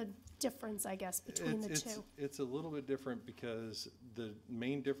 what's the difference, I guess, between the two? It's a little bit different because the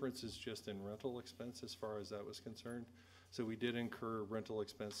main difference is just in rental expense as far as that was concerned. So we did incur rental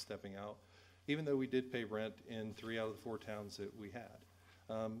expense stepping out, even though we did pay rent in 3 out of the 4 towns that we had.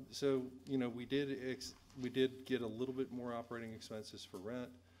 So, you know, we did get a little bit more operating expenses for rent,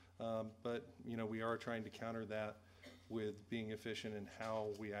 but, you know, we are trying to counter that with being efficient in how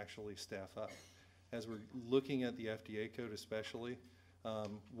we actually staff up. As we're looking at the FDA code especially,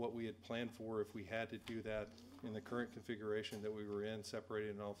 what we had planned for if we had to do that in the current configuration that we were in,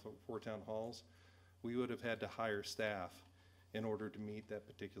 separated in all 4 town halls, we would have had to hire staff in order to meet that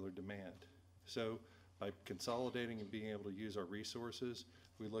particular demand. So by consolidating and being able to use our resources,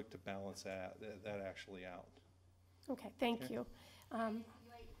 we look to balance that actually out. Okay, thank you. Wait 2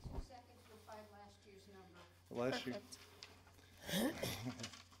 seconds, we'll find last year's number. Last year, Perfect.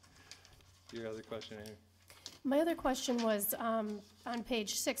 your other question, Amy? My other question was on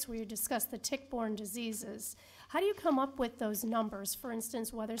page 6, where you discuss the tick-borne diseases. How do you come up with those numbers? For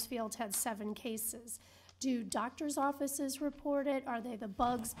instance, Weathersfield had 7 cases. Do doctors' offices report it? Are they the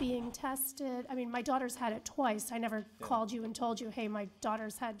bugs being tested? I mean, my daughter's had it twice. I never called you and told you, hey, my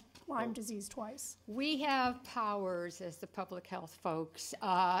daughter's had Lyme disease twice. We have powers as the public health folks,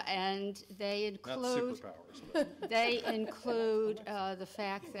 and they Not include superpowers, but they include the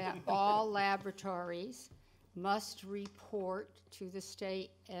fact that all laboratories must report to the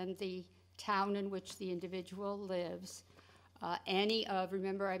state and the town in which the individual lives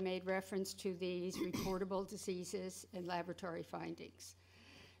remember I made reference to these reportable diseases and laboratory findings.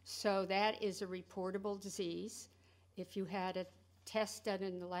 So that is a reportable disease. If you had a test done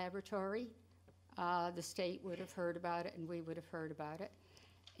in the laboratory, the state would have heard about it and we would have heard about it.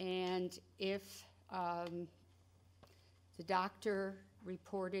 And if the doctor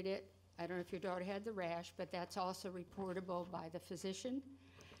reported it, I don't know if your daughter had the rash, but that's also reportable by the physician.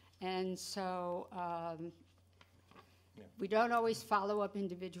 And so we don't always follow up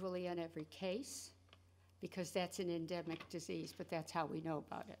individually on every case because that's an endemic disease, but that's how we know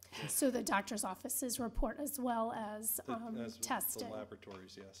about it. So the doctor's offices report as well as that's testing. the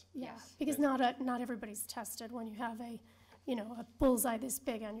laboratories, yes. Yeah, Yes. because not everybody's tested when you have a bullseye this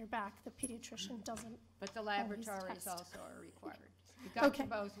big on your back. The pediatrician doesn't. But the laboratories test. also are required. It goes Okay.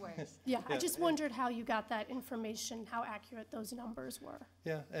 both ways. Yeah, I Yeah, just wondered how you got that information, how accurate those numbers were.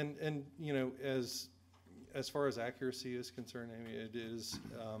 Yeah, and you know, as far as accuracy is concerned, I mean, it is,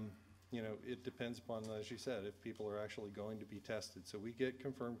 you know, it depends upon, as you said, if people are actually going to be tested. So we get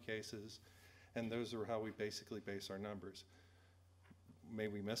confirmed cases, and those are how we basically base our numbers. May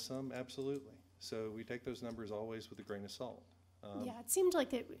we miss some? Absolutely. So we take those numbers always with a grain of salt. Yeah, it seemed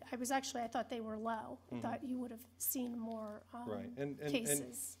like I thought they were low. I thought you would have seen more Right, and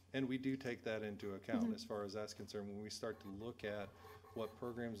cases. and we do take that into account as far as that's concerned when we start to look at what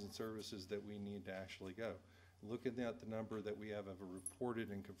programs and services that we need to actually go. Looking at the number that we have of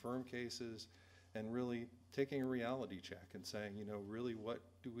reported and confirmed cases, and really taking a reality check and saying, you know, really what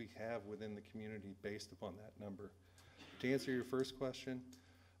do we have within the community based upon that number? To answer your first question,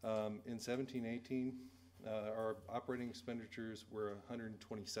 in 17-18, our operating expenditures were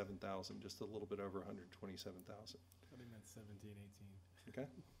 127,000, just a little bit over 127,000. I think that's 17, 18. Okay.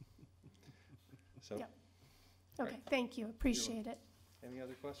 So, Yep. Okay, thank you, appreciate it. any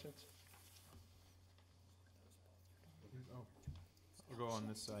other questions? We'll go on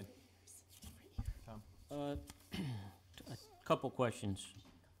this side. Tom? A couple questions.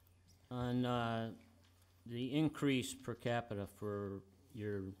 On the increase per capita for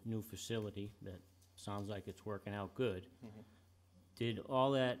your new facility, that sounds like it's working out good. Mhm. Did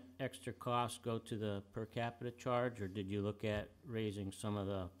all that extra cost go to the per capita charge, or did you look at raising some of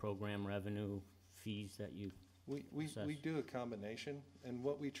the program revenue fees that you, We Assess. do a combination, and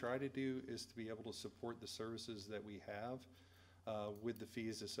what we try to do is to be able to support the services that we have with the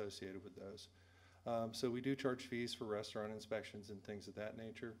fees associated with those. So we do charge fees for restaurant inspections and things of that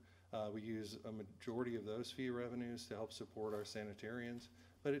nature. We use a majority of those fee revenues to help support our sanitarians,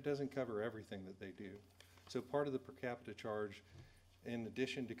 but it doesn't cover everything that they do. So part of the per capita charge, in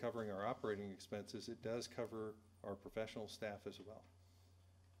addition to covering our operating expenses, it does cover our professional staff as well.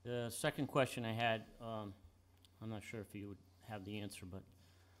 the second question I had, I'm not sure if you would have the answer, but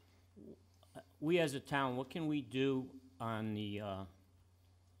we as a town, what can we do on the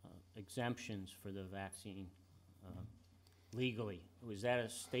exemptions for the vaccine legally? Was that a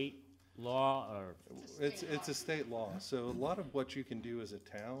state law, or? It's a state law, so a lot of what you can do as a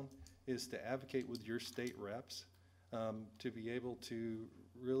town is to advocate with your state reps to be able to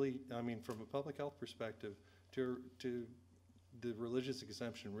really, I mean, from a public health perspective, to the religious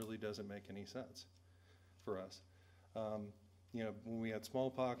exemption really doesn't make any sense for us. You know, when we had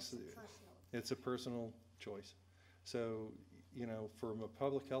smallpox, it's a personal choice. So, you know, from a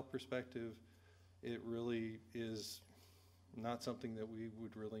public health perspective, it really is not something that we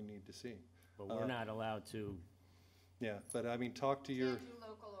would really need to see. But we're not allowed to, Yeah, but I mean, talk to your, Can't do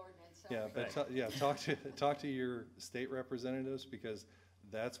local ordinance. yeah, but, talk to your state representatives, because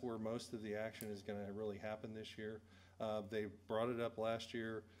that's where most of the action is gonna really happen this year. They brought it up last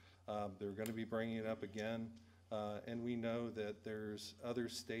year, they're gonna be bringing it up again. And we know that there's other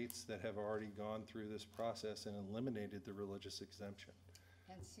states that have already gone through this process and eliminated the religious exemption.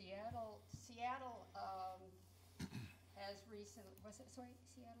 And Seattle has recently, was it, sorry,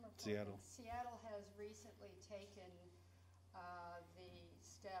 Seattle or Portland? Seattle. Seattle has recently taken the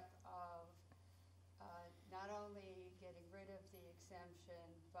step of not only getting rid of the exemption,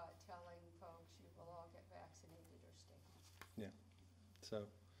 but telling folks you will all get vaccinated or stay home. So,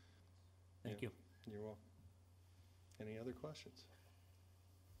 thank you. you're welcome. Any other questions?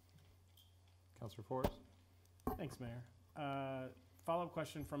 Counselor Forrest? Thanks, Mayor. Follow-up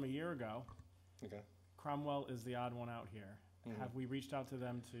question from a year ago. Okay. Cromwell is the odd one out here. Mhm. Have we reached out to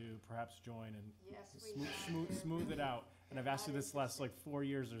them to perhaps join and Yes, we have. smooth it out? And I've asked you this last like 4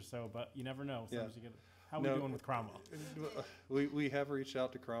 years or so, but you never know. Sometimes you get. How are we No. doing with Cromwell? We have reached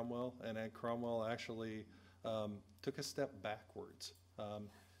out to Cromwell, and Cromwell actually took a step backwards.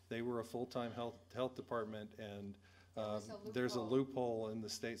 They were a full-time health department, and was a there's a loophole. loophole in the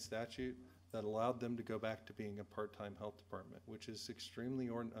state statute that allowed them to go back to being a part-time health department, which is extremely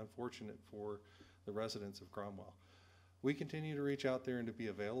unfortunate for the residents of Cromwell. We continue to reach out there and to be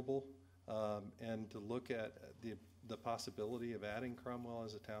available, and to look at the possibility of adding Cromwell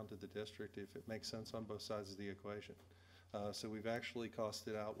as a town to the district if it makes sense on both sides of the equation. So we've actually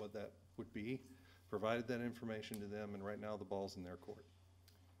costed out what that would be, provided that information to them, and right now the ball's in their court.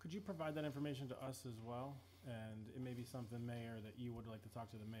 Could you provide that information to us as well? And it may be something, Mayor, that you would like to talk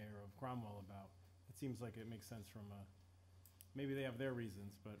to the mayor of Cromwell about. It seems like it makes sense from a, maybe they have their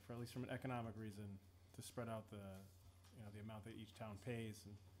reasons, but for at least from an economic reason, to spread out the, you know, the amount that each town pays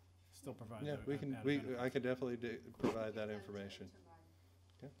and still provide. Yeah, the we can, added I benefits. can definitely provide that Send it information.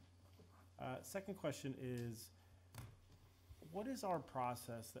 to my- Second question is, what is our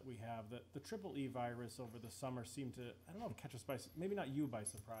process that we have? The triple E virus over the summer seemed to, I don't know if catch us by, maybe not you by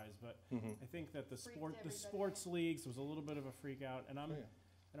surprise, but Mhm. I think that the Freaked sports leagues was a little bit of a freak out, and Oh,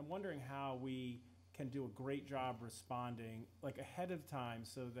 yeah. I'm wondering how we can do a great job responding, like ahead of time,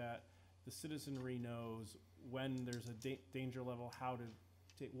 so that the citizenry knows when there's a danger level, how to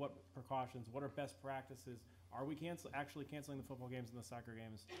take, what precautions, what are best practices? Are we actually canceling the football games and the soccer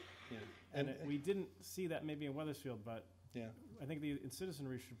games? Yeah. And we didn't see that maybe in Weathersfield, but Yeah. I think the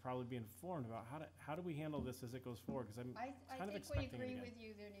citizenry should probably be informed about how do we handle this as it goes forward, because I'm I kind of think we expecting it agree again. with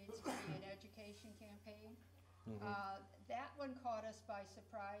you, there needs to be an education campaign. Mhm. That one caught us by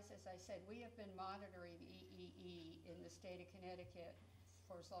surprise. As I said, we have been monitoring EEE in the state of Connecticut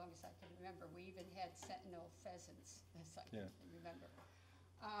for as long as I can remember. We even had sentinel pheasants, as I Yeah. can remember.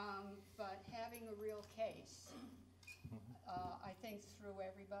 But having a real case, I think threw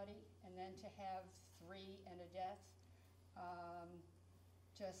everybody, and then to have 3 and a death,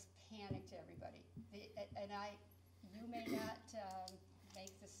 just panicked everybody. You may not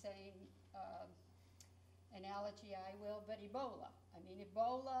make the same analogy I will, but Ebola. I mean,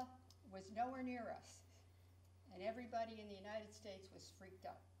 Ebola was nowhere near us, and everybody in the United States was freaked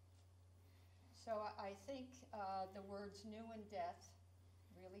out. So I think the words new and death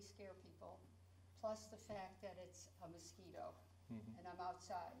really scare people, plus the fact that it's a mosquito, and I'm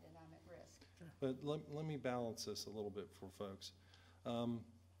outside and I'm at risk. But let me balance this a little bit for folks.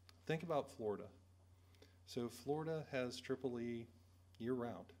 Think about Florida. So Florida has EEE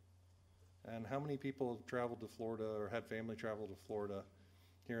year-round. And how many people have traveled to Florida or had family travel to Florida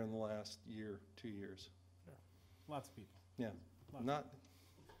here in the last year, 2 years? Lots of people. Yeah, Lots. not,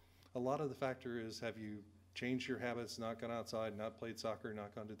 a lot of the factor is, have you changed your habits, not gone outside, not played soccer,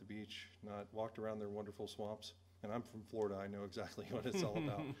 not gone to the beach, not walked around their wonderful swamps? And I'm from Florida, I know exactly what it's all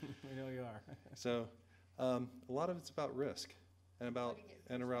about. I know you are. So, a lot of it's about risk and about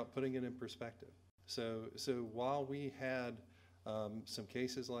putting it in perspective. So while we had some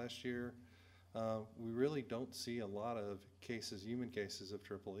cases last year, we really don't see a lot of cases, human cases of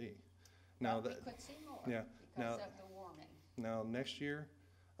EEE. Now Well, that, we could see more yeah, because now- of the warming. now next year,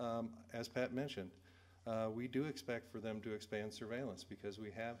 as Pat mentioned, we do expect for them to expand surveillance because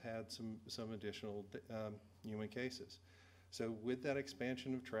we have had some additional human cases. So with that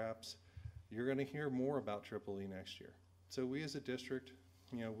expansion of traps, you're going to hear more about EEE next year. So we as a district,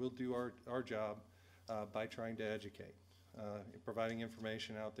 we'll do our job by trying to educate, providing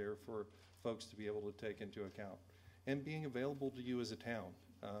information out there for folks to be able to take into account, and being available to you as a town.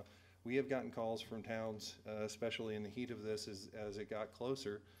 We have gotten calls from towns, especially in the heat of this as it got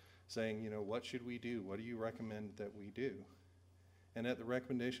closer, saying, what should we do? What do you recommend that we do? And at the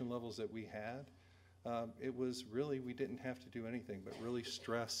recommendation levels that we had, it was really, we didn't have to do anything, but really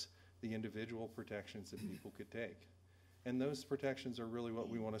stress the individual protections that people could take. And those protections are really what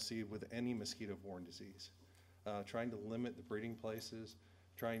we want to see with any mosquito-borne disease. Trying to limit the breeding places,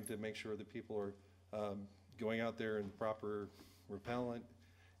 trying to make sure that people are going out there in proper repellent,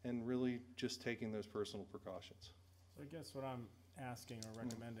 and really just taking those personal precautions. So I guess what I'm asking or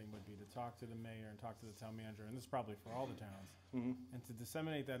recommending would be to talk to the mayor and talk to the town manager, and this is probably for all the towns, and to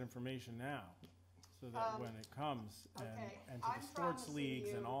disseminate that information now, so that when it comes, Okay, and to I'm the sports promising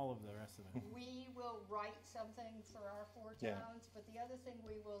leagues and you- all of the rest of it. We will write something for our 4 Yeah. towns, but the other thing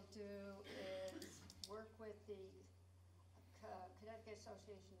we will do is work with the Connecticut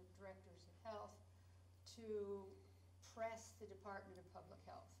Association of Directors of Health to press the Department of Public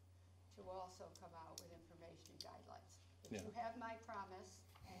Health to also come out with information and guidelines. But Yeah. you have my promise,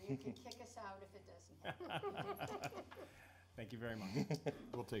 and you can kick us out if it doesn't happen. Thank you very much.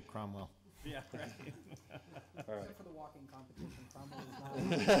 We'll take Cromwell. Yeah, right. All right. Except for the walking competition, Cromwell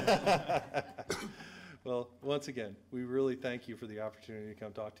is not. Well, once again, we really thank you for the opportunity to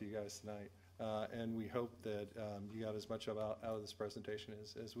come talk to you guys tonight. And we hope that you got as much out of this presentation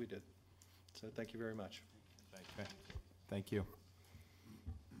as we did. So thank you very much. Okay. Thank you.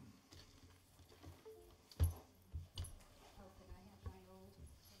 Oh, can I have my old?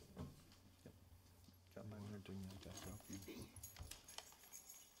 Got mine.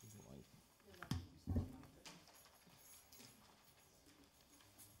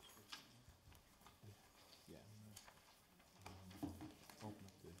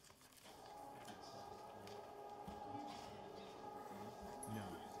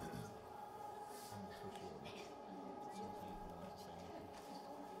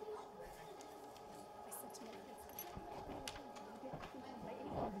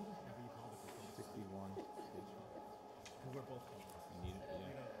 We're both called. You need it, yeah.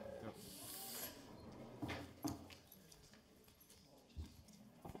 Yep.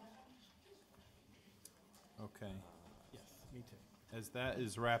 Okay. Yes, me too. As that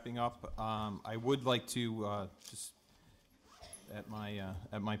is wrapping up, I would like to just, at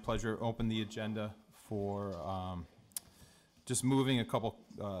my pleasure, open the agenda for just moving a couple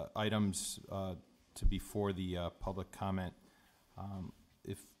items to before the public comment.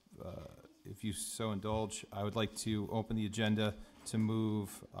 If you so indulge, I would like to open the agenda to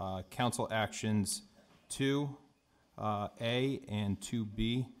move council actions 2A and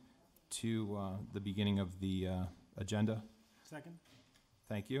 2B to the beginning of the agenda. Second?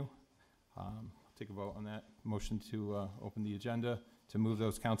 Thank you. Take a vote on that. Motion to open the agenda to move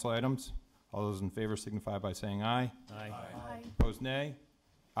those council items. All those in favor signify by saying aye. Aye. Aye. Opposed, nay.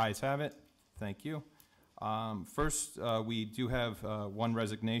 Ayes have it. Thank you. First, we do have one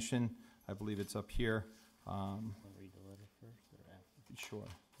resignation. I believe it's up here. Want to read the letter first or after? Sure.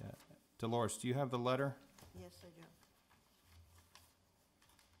 Yeah. Dolores, do you have the letter? Yes, I do.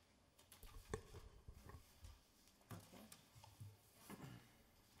 Okay.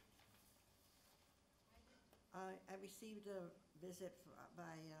 I received a visit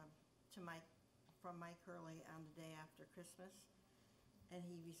to my from Mike Hurley on the day after Christmas, and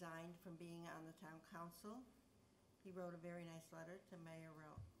he resigned from being on the town council. He wrote a very nice letter to Mayor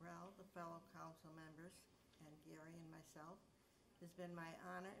Rell, the fellow council members, and Gary and myself. It's been my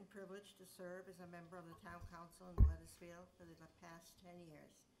honor and privilege to serve as a member of the town council in Weathersfield for the past 10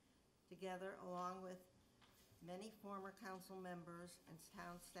 years. Together, along with many former council members and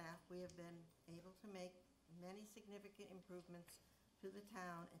town staff, we have been able to make many significant improvements to the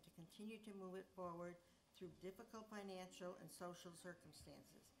town and to continue to move it forward through difficult financial and social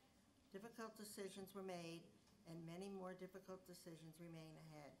circumstances. Difficult decisions were made, and many more difficult decisions remain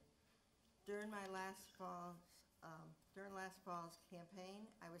ahead. During last fall's campaign,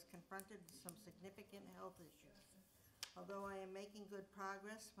 I was confronted with some significant health issues. Although I am making good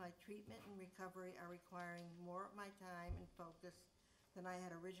progress, my treatment and recovery are requiring more of my time and focus than I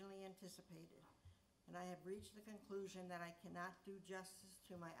had originally anticipated. And I have reached the conclusion that I cannot do justice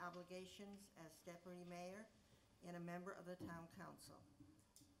to my obligations as deputy mayor and a member of the town council.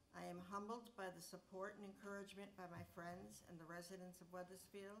 I am humbled by the support and encouragement by my friends and the residents of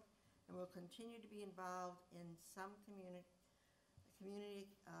Weathersfield, and will continue to be involved in some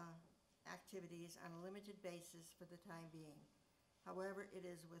community activities on a limited basis for the time being. However, it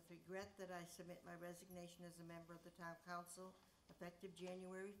is with regret that I submit my resignation as a member of the town council effective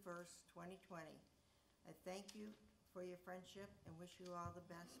January 1st, 2020. I thank you for your friendship and wish you all the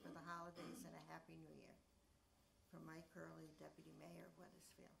best for the holidays and a Happy New Year. From Mike Hurley, Deputy Mayor of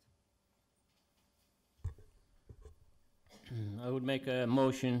Weathersfield. I would make a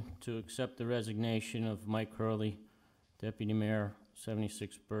motion to accept the resignation of Mike Hurley, Deputy Mayor,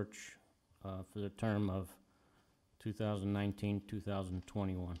 76 Birch, for the term of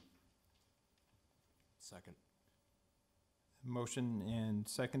 2019-2021. Second. Motion and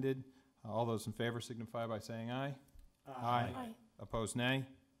seconded. All those in favor signify by saying aye. Aye. Opposed, nay.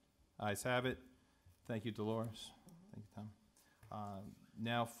 Ayes have it. Thank you, Dolores. Thank you, Tom.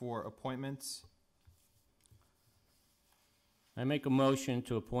 Now for appointments. I make a motion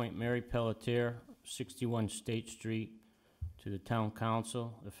to appoint Mary Pelletier, 61 State Street, to the Town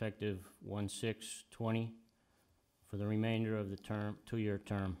Council, effective 1/6/20, for the remainder of the term, 2-year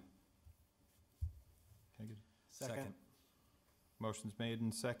term. Can I get Second. Motion's made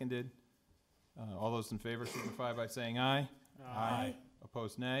and seconded. All those in favor signify by saying aye. Aye.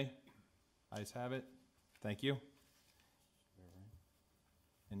 Opposed, nay. Ayes have it. Thank you.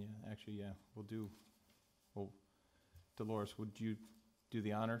 And yeah, actually, yeah, Dolores, would you do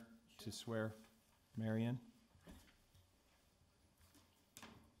the honor to swear Mary in?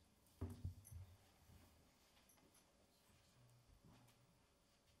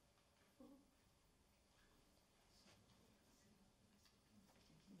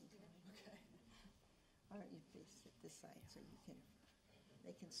 Why don't you face it this side so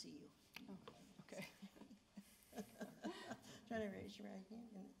they can see you. Okay. Try to raise your right hand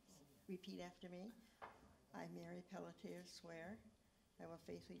and repeat after me. I, Mary Pelletier, swear I will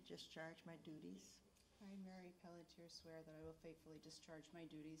faithfully discharge my duties I, Mary Pelletier, swear that I will faithfully discharge my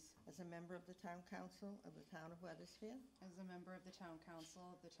duties as a member of the Town Council of the Town of Weathersfield, as a member of the Town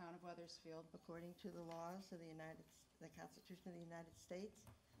Council of the Town of Weathersfield, according to the laws of the Constitution of the United States,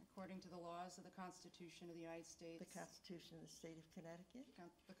 according to the laws of the Constitution of the United States, the Constitution of the State of Connecticut,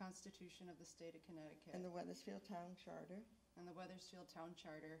 the Constitution of the State of Connecticut, and the Weathersfield Town Charter, and the Weathersfield Town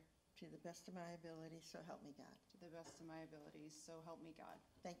Charter, to the best of my ability, so help me God. to the best of my abilities, so help me God.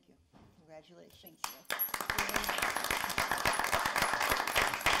 Thank you. Congratulations. Thank you.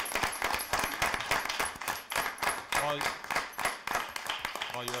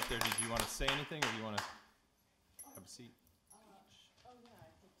 While you're up there, did you want to say anything, or do you want to have a seat? Oh, yeah, I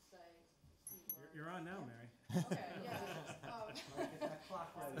could say. You're on now, Mary. Okay, yeah.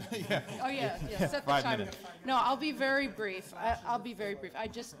 Yeah. Oh, yeah, set the 5 timer. minutes. No, I'll be very brief. I'll be very brief. I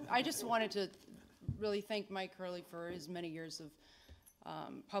just wanted to really thank Mike Hurley for his many years of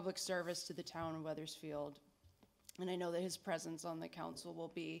public service to the town of Weathersfield. And I know that his presence on the council will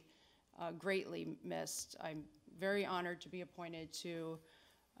be greatly missed. I'm very honored to be appointed to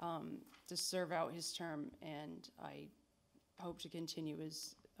serve out his term, and I hope to continue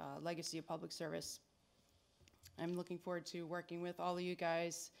his legacy of public service. I'm looking forward to working with all of you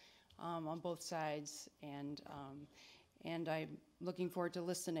guys on both sides, and I'm looking forward to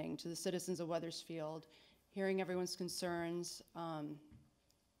listening to the citizens of Weathersfield, hearing everyone's concerns,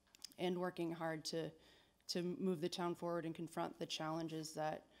 and working hard to move the town forward and confront the challenges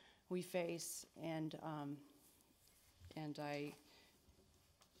that we face. And I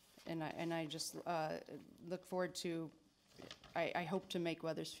just look forward to. I hope to make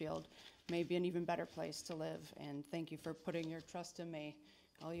Weathersfield maybe an even better place to live, and thank you for putting your trust in me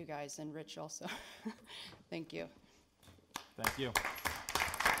all you guys, and Rich also. Thank you. Thank you.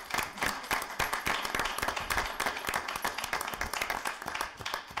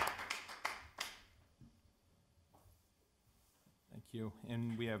 Thank you.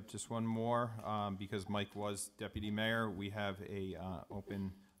 And we have just one more, because Mike was deputy mayor. We have a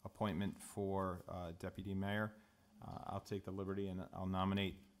open appointment for deputy mayor. I'll take the liberty and I'll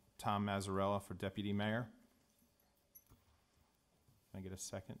nominate Tom Mazzarella for deputy mayor. Can I get a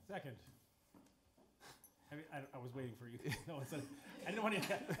second? Second. I was waiting for you. No, I didn't want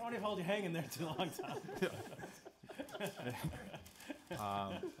to hold you hanging there too long,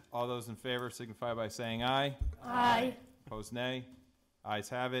 Tom. All those in favor signify by saying aye. Aye. Opposed, nay. Ayes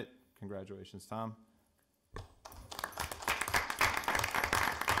have it. Congratulations, Tom.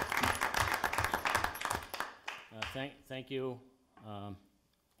 Thank you.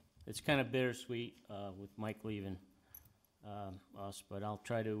 It's kind of bittersweet with Mike leaving us, but I'll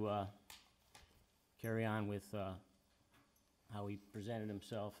try to carry on with how he presented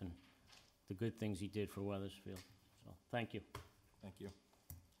himself and the good things he did for Weathersfield. So, thank you. Thank you.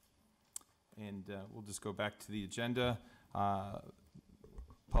 And we'll just go back to the agenda.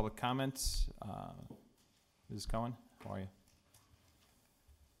 Public comments. Ms. Cohen, how are you?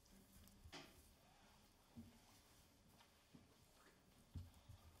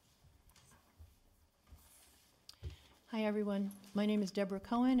 Hi, everyone. My name is Deborah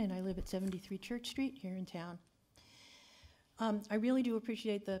Cohen, and I live at 73 Church Street here in town. I really do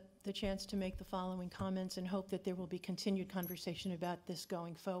appreciate the chance to make the following comments and hope that there will be continued conversation about this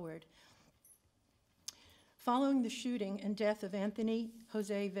going forward. Following the shooting and death of Anthony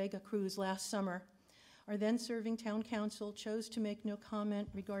Jose Vega Cruz last summer, our then-serving town council chose to make no comment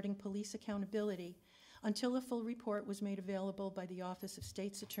regarding police accountability until a full report was made available by the Office of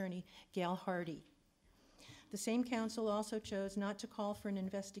State's Attorney Gail Hardy. The same council also chose not to call for an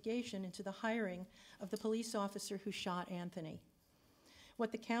investigation into the hiring of the police officer who shot Anthony.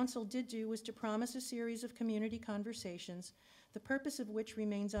 What the council did do was to promise a series of community conversations, the purpose of which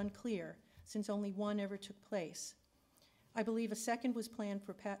remains unclear, since only one ever took place. I believe a second was planned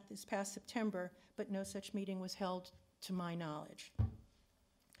for this past September, but no such meeting was held to my knowledge.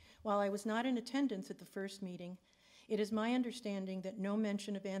 While I was not in attendance at the first meeting, it is my understanding that no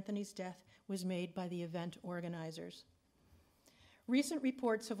mention of Anthony's death was made by the event organizers. Recent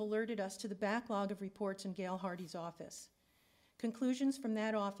reports have alerted us to the backlog of reports in Gail Hardy's office. Conclusions from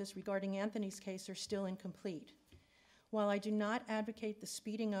that office regarding Anthony's case are still incomplete. While I do not advocate the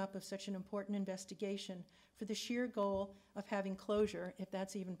speeding up of such an important investigation for the sheer goal of having closure, if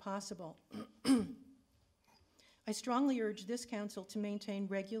that's even possible, I strongly urge this council to maintain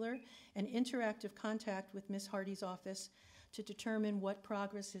regular and interactive contact with Ms. Hardy's office to determine what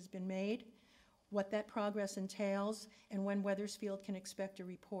progress has been made, what that progress entails, and when Weathersfield can expect a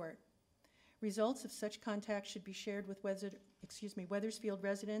report. Results of such contact should be shared with Weathersfield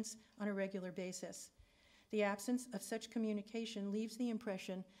residents on a regular basis. The absence of such communication leaves the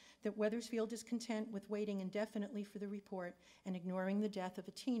impression that Weathersfield is content with waiting indefinitely for the report and ignoring the death of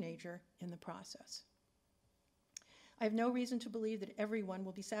a teenager in the process. I have no reason to believe that everyone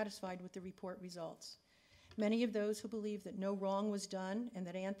will be satisfied with the report results. Many of those who believe that no wrong was done and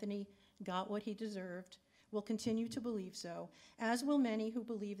that Anthony got what he deserved will continue to believe so, as will many who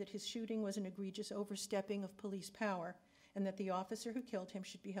believe that his shooting was an egregious overstepping of police power and that the officer who killed him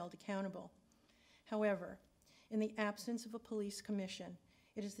should be held accountable. However, in the absence of a police commission,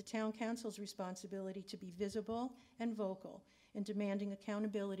 it is the town council's responsibility to be visible and vocal in demanding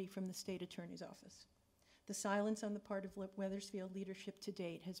accountability from the state attorney's office. The silence on the part of Weathersfield leadership to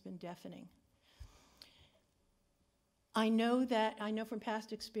date has been deafening. I know from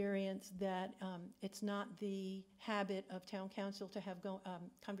past experience that it's not the habit of town council to have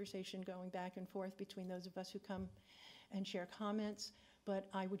conversation going back and forth between those of us who come and share comments, but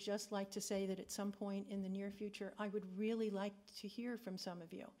I would just like to say that at some point in the near future, I would really like to hear from some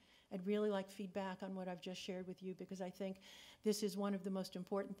of you. I'd really like feedback on what I've just shared with you, because I think this is one of the most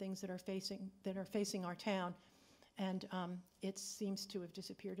important things that are facing our town, and it seems to have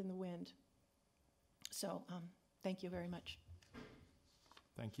disappeared in the wind. So thank you very much.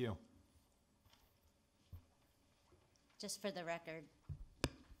 Thank you. Just for the record,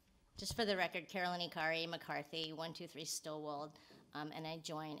 Carolyn Ikari, McCarthy, 123 Stillwald, and I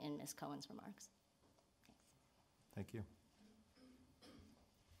join in Ms. Cohen's remarks. Thanks. Thank you.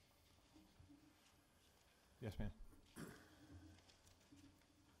 Yes, ma'am.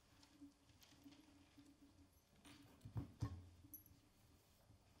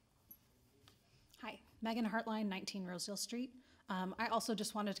 Hi, Megan Hartline, 19 Rosedale Street. I also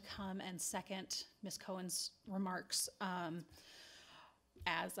just wanted to come and second Ms. Cohen's remarks.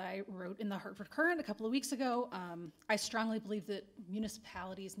 as I wrote in the Hartford Courant a couple of weeks ago, I strongly believe that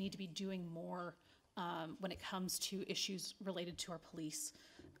municipalities need to be doing more when it comes to issues related to our police.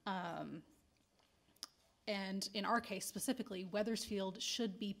 And in our case specifically, Weathersfield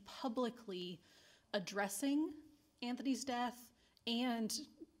should be publicly addressing Anthony's death and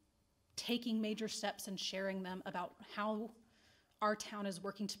taking major steps and sharing them about how our town is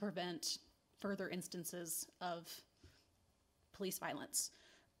working to prevent further instances of police violence.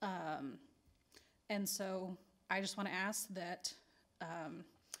 And so I just want to ask that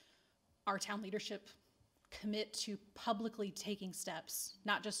our town leadership commit to publicly taking steps,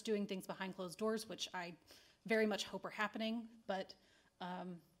 not just doing things behind closed doors, which I very much hope are happening, but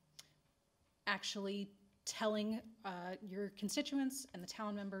actually telling your constituents and the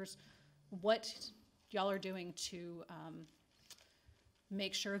town members what y'all are doing to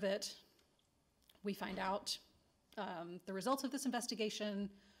make sure that we find out the results of this investigation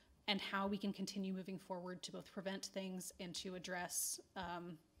and how we can continue moving forward to both prevent things and to address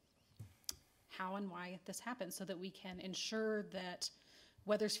how and why this happened, so that we can ensure that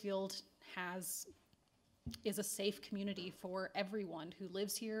Weathersfield is a safe community for everyone who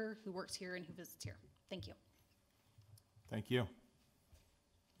lives here, who works here, and who visits here. Thank you. Thank you.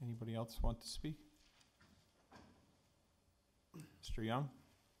 Anybody else want to speak? Mr. Young?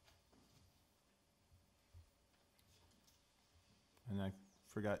 And I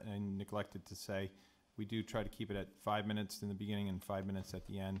neglected to say, we do try to keep it at 5 minutes in the beginning and 5 minutes at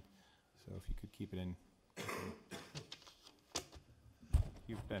the end. So if you could keep it in.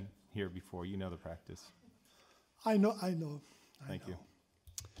 You've been here before, you know the practice. I know. Thank you.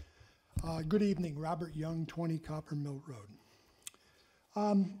 Good evening, Robert Young, 20 Copper Mill Road.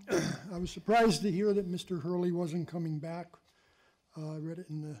 I was surprised to hear that Mr. Hurley wasn't coming back. I read it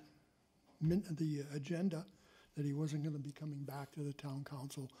in the agenda that he wasn't going to be coming back to the town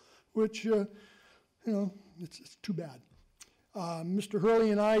council, which, it's too bad. Mr.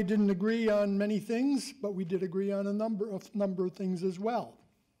 Hurley and I didn't agree on many things, but we did agree on a number of things as well.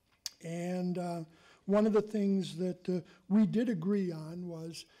 And one of the things that we did agree on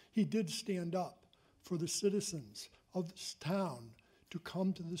was he did stand up for the citizens of this town to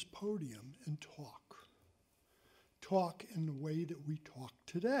come to this podium and talk in the way that we talk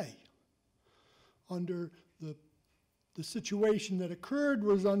today. Under the situation that occurred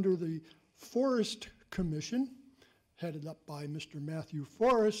was under the Forest Commission, headed up by Mr. Matthew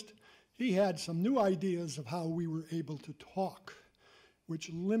Forrest. He had some new ideas of how we were able to talk,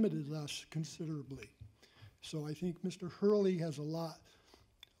 which limited us considerably. So I think Mr. Hurley has a lot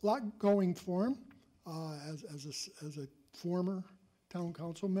going for him as a former town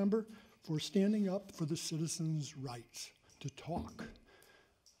council member for standing up for the citizens' rights to talk.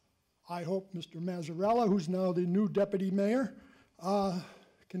 I hope Mr. Mazzarella, who's now the new deputy mayor,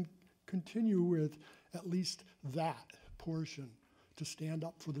 can continue with at least that portion to stand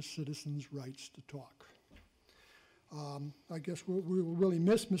up for the citizens' rights to talk. I guess we will really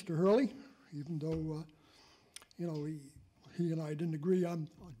miss Mr. Hurley, even though he and I didn't agree on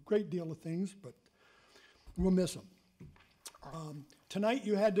a great deal of things, but we'll miss him. Tonight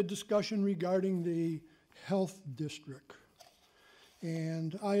you had the discussion regarding the health district.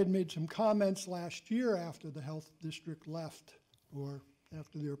 And I had made some comments last year after the health district left, or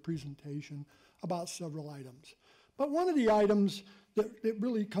after their presentation, about several items. But one of the items that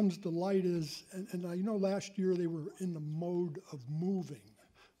really comes to light is, and I know last year they were in the mode of moving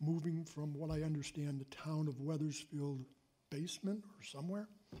from what I understand the town of Weathersfield basement or somewhere.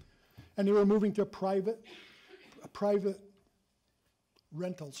 And they were moving to a private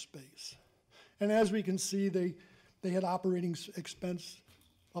rental space. And as we can see, they had operating expense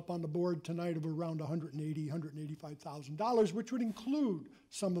up on the board tonight of around $185,000, which would include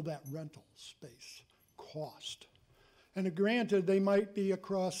some of that rental space cost. And granted, they might be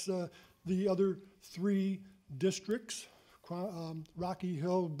across the other three districts, Rocky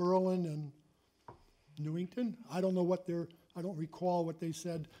Hill, Berlin, and Newington. I don't recall what they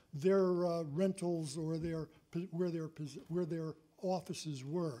said their rentals or where their offices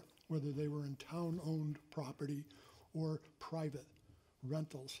were, whether they were in town-owned property or private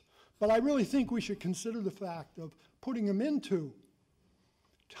rentals. But I really think we should consider the fact of putting them into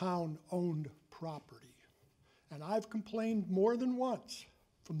town-owned property. And I've complained more than once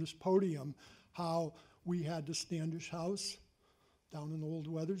from this podium how we had the Standish House down in Old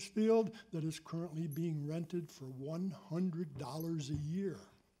Weathersfield that is currently being rented for $100 a year.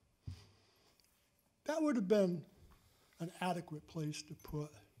 That would have been an adequate place to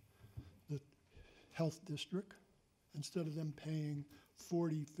put the health district instead of them paying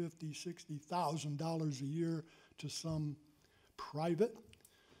 $40,000, $50,000, $60,000 a year to some private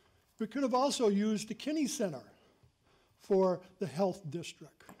We could have also used the Kinney Center for the health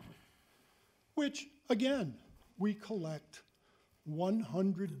district, which, again, we collect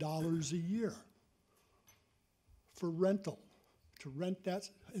 $100 a year for rental, to rent that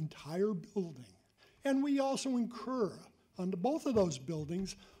entire building. And we also incur, on both of those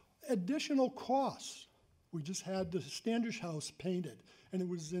buildings, additional costs. We just had the Standish House painted, and it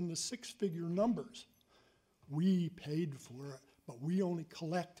was in the six-figure numbers. We paid for it, but we only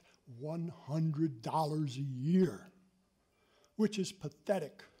collect $100 a year, which is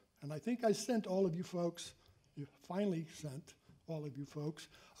pathetic. And I think I sent all of you folks, finally sent all of you folks,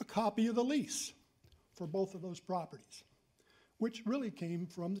 a copy of the lease for both of those properties, which really came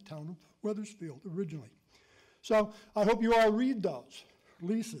from the town of Weathersfield originally. So I hope you all read those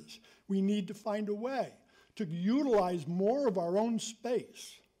leases. We need to find a way to utilize more of our own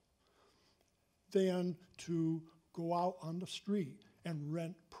space than to go out on the street and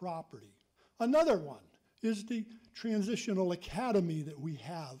rent property. Another one is the transitional academy that we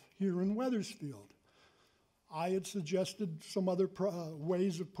have here in Weathersfield. I had suggested some other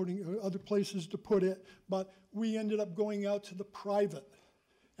ways of putting, other places to put it, but we ended up going out to the private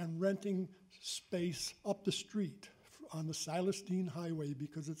and renting space up the street on the Silas Dean Highway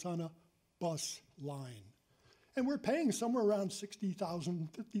because it's on a bus line. And we're paying somewhere around $60,000,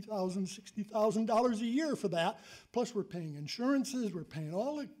 $50,000, $60,000 a year for that. Plus we're paying insurances, we're paying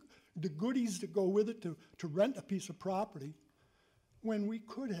all the goodies that go with it to rent a piece of property when we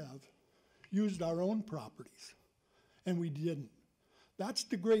could have used our own properties, and we didn't. That's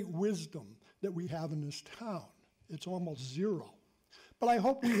the great wisdom that we have in this town. It's almost zero. But I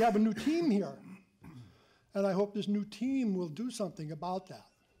hope we have a new team here, and I hope this new team will do something about that.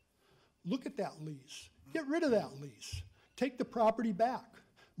 Look at that lease. Get rid of that lease. Take the property back.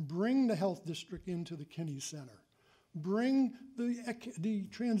 Bring the health district into the Kinney Center. Bring the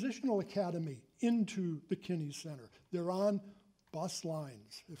transitional academy into the Kinney Center. They're on bus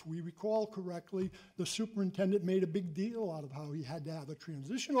lines. If we recall correctly, the superintendent made a big deal out of how he had to have a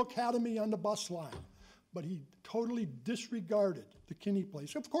transitional academy on the bus line, but he totally disregarded the Kinney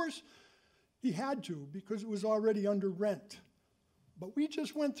place. Of course, he had to because it was already under rent. But we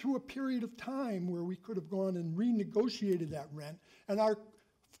just went through a period of time where we could have gone and renegotiated that rent, and our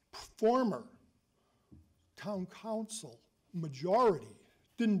former town council majority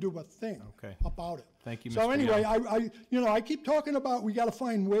didn't do a thing about it. Thank you, Mr. So anyway, Young. I keep talking about we got to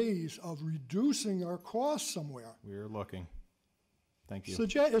find ways of reducing our costs somewhere. We're looking. Thank you.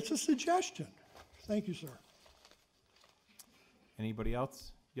 It's a suggestion. Thank you, sir. Anybody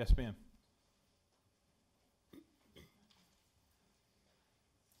else? Yes, ma'am.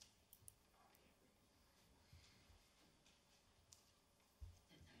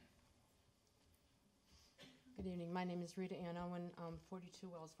 Good evening. My name is Rita Ann Owen, 42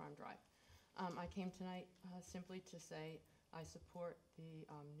 Wells Farm Drive. I came tonight simply to say I support the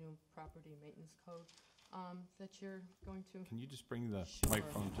new property maintenance code that you're going to. Can you just bring the Sure.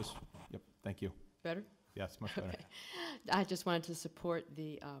 microphone? Just, yep, thank you. Better? Yes, much better. Okay. I just wanted to support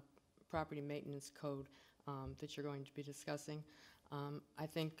the property maintenance code that you're going to be discussing. I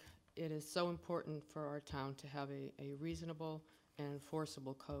think it is so important for our town to have a reasonable and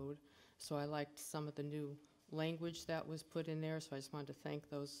enforceable code. So I liked some of the new language that was put in there, so I just wanted to thank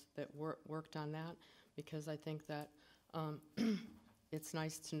those that worked on that, because I think that it's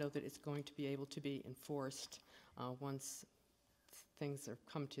nice to know that it's going to be able to be enforced once things have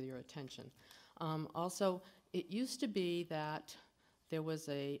come to your attention. Also, it used to be that there was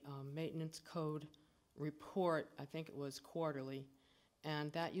a maintenance code report, I think it was quarterly,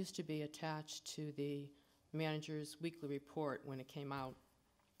 and that used to be attached to the manager's weekly report when it came out.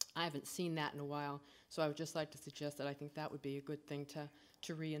 I haven't seen that in a while, so I would just like to suggest that I think that would be a good thing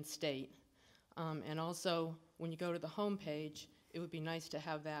to reinstate. And also, when you go to the home page, it would be nice to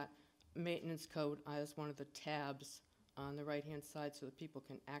have that maintenance code as one of the tabs on the right-hand side so that people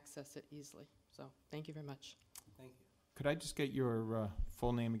can access it easily. So, thank you very much. Thank you. Could I just get your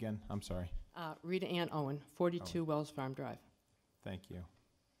full name again? I'm sorry. Rita Ann Owen, 42 Wells Farm Drive. Thank you.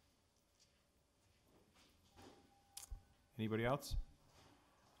 Anybody else?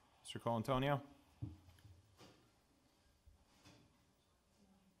 Mr. Colantonio?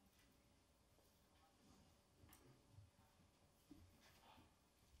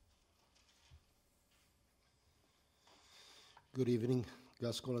 Good evening.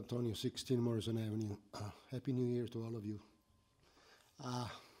 Gus Colantonio, 16 Morrison Avenue. Happy New Year to all of you.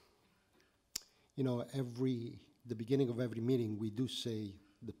 You know, the beginning of every meeting, we do say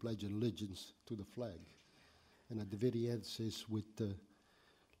the Pledge of Allegiance to the flag. And at the very end says, with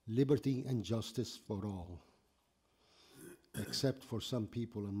liberty and justice for all. except for some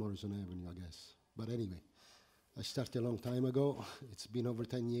people on Morrison Avenue, I guess. But anyway, I started a long time ago. It's been over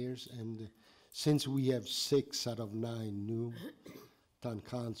 10 years, and since we have 6 out of 9 new town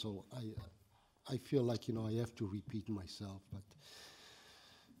council, I feel like, you know, I have to repeat myself.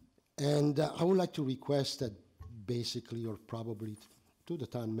 And I would like to request that basically, or probably to the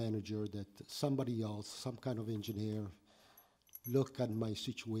town manager, that somebody else, some kind of engineer, look at my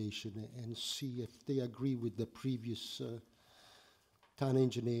situation and see if they agree with the previous town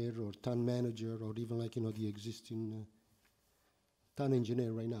engineer or town manager, or even like, you know, the existing town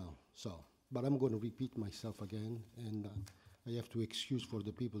engineer right now. So, but I'm going to repeat myself again, and I have to excuse for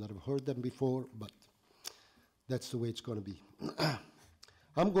the people that have heard them before, but that's the way it's going to be.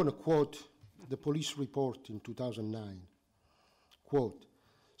 I'm going to quote the police report in 2009. Quote,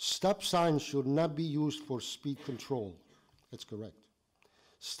 "Stop signs should not be used for speed control." That's correct.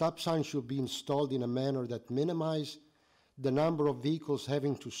 Stop signs should be installed in a manner that minimizes the number of vehicles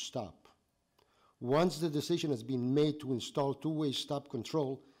having to stop. Once the decision has been made to install two-way stop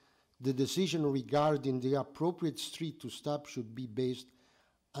control, the decision regarding the appropriate street to stop should be based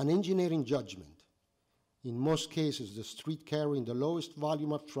on engineering judgment. In most cases, the street carrying the lowest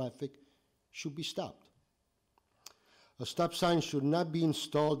volume of traffic should be stopped. A stop sign should not be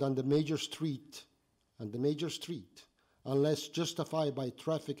installed on the major street, unless justified by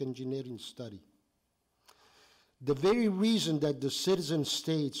traffic engineering study. The very reason that the citizen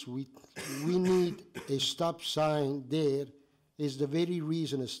states we need a stop sign there is the very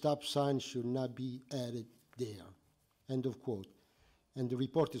reason a stop sign should not be added there. End of quote. And the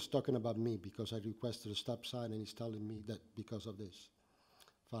report is talking about me because I requested a stop sign, and he's telling me that because of this.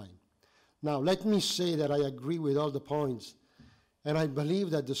 Fine. Now, let me say that I agree with all the points, and I believe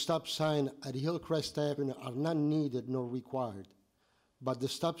that the stop sign at Hillcrest Avenue are not needed nor required. But the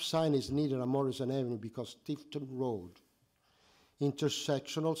stop sign is needed on Morrison Avenue because Tifton Road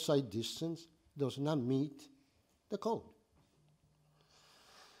intersectional sight distance does not meet the code.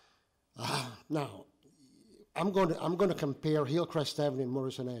 Now, I'm going to compare Hillcrest Avenue and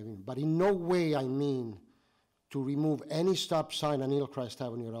Morrison Avenue, but in no way I mean to remove any stop sign on Hillcrest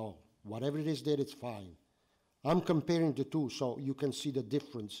Avenue at all. Whatever it is there, it's fine. I'm comparing the two so you can see the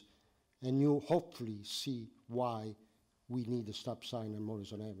difference, and you hopefully see why we need a stop sign on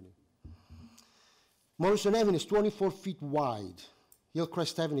Morrison Avenue. Morrison Avenue is 24 feet wide.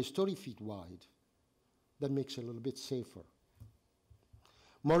 Hillcrest Avenue is 30 feet wide. That makes it a little bit safer.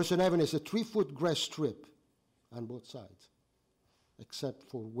 Morrison Avenue is a 3-foot grass strip on both sides, except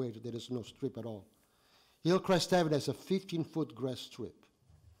for where there is no strip at all. Hillcrest Avenue has a 15-foot grass strip.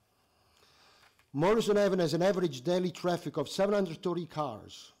 Morrison Avenue has an average daily traffic of 730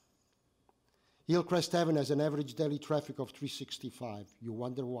 cars. Hillcrest Avenue has an average daily traffic of 365. You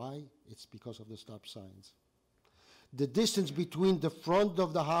wonder why? It's because of the stop signs. The distance between the front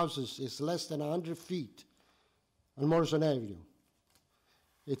of the houses is less than 100 feet on Morrison Avenue.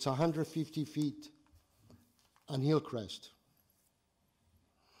 It's 150 feet on Hillcrest.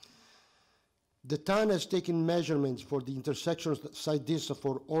 The town has taken measurements for the intersection side distance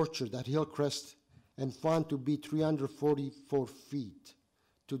for Orchard at Hillcrest and found to be 344 feet.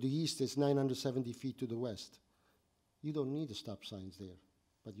 To the east, it's 970 feet to the west. You don't need the stop signs there,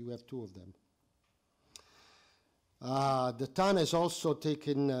 but you have 2 of them. The town has also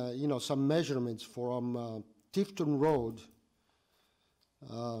taken, some measurements from Tifton Road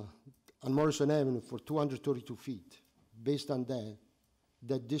on Morrison Avenue for 232 feet. Based on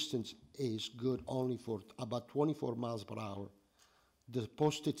that distance is good only for about 24 miles per hour. The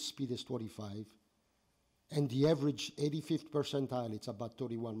posted speed is 25. And the average 85th percentile, it's about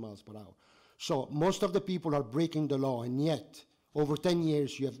 31 miles per hour. So most of the people are breaking the law, and yet, over 10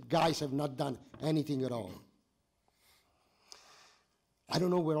 years, guys have not done anything at all. I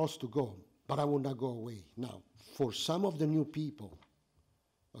don't know where else to go, but I will not go away. Now, for some of the new people,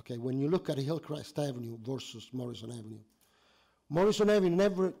 okay, when you look at Hillcrest Avenue versus Morrison Avenue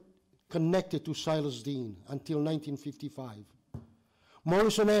never connected to Silas Deane until 1955.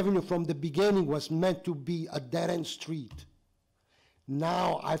 Morrison Avenue from the beginning was meant to be a dead-end street.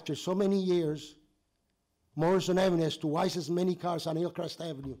 Now, after so many years, Morrison Avenue has twice as many cars on Hillcrest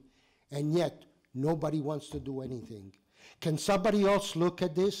Avenue, and yet nobody wants to do anything. Can somebody else look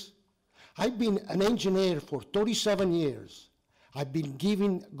at this? I've been an engineer for 37 years. I've been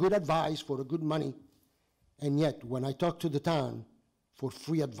giving good advice for good money, and yet when I talk to the town for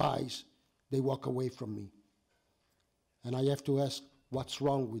free advice, they walk away from me. And I have to ask, what's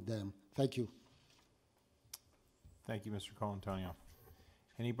wrong with them? Thank you. Thank you, Mr. Colantonio.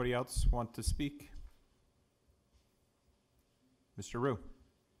 Anybody else want to speak? Mr. Rue.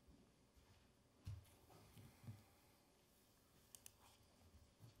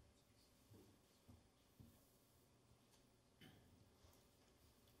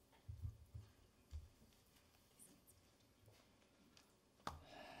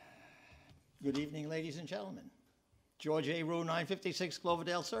 Good evening, ladies and gentlemen. George A. Rue, 956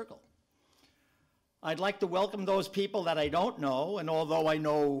 Cloverdale Circle. I'd like to welcome those people that I don't know, and although I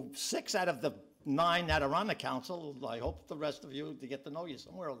know 6 out of the 9 that are on the council, I hope the rest of you to get to know you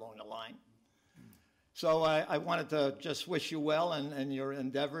somewhere along the line. So I wanted to just wish you well and your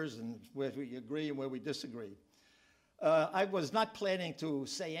endeavors, and where we agree and where we disagree. I was not planning to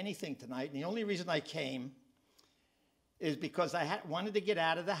say anything tonight, and the only reason I came is because I wanted to get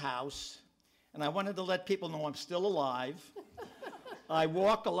out of the house, and I wanted to let people know I'm still alive. I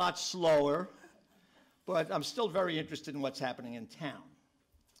walk a lot slower, but I'm still very interested in what's happening in town.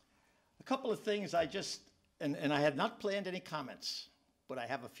 A couple of things I just, and I had not planned any comments, but I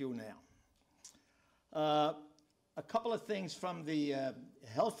have a few now. A couple of things from the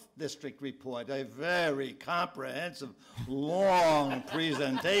Health District report, a very comprehensive, long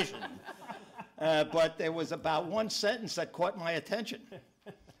presentation. But there was about one sentence that caught my attention.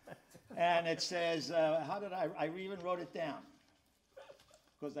 And it says, how did I even wrote it down,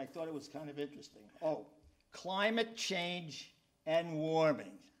 because I thought it was kind of interesting. Oh, climate change and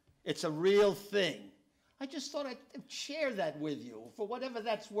warming. It's a real thing. I just thought I'd share that with you, for whatever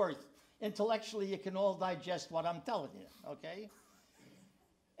that's worth. Intellectually, you can all digest what I'm telling you, okay?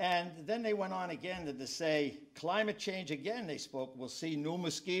 And then they went on again to say, climate change again, they spoke. We'll see new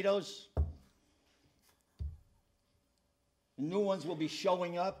mosquitoes. New ones will be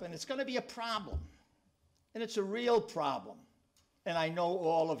showing up, and it's going to be a problem. And it's a real problem. And I know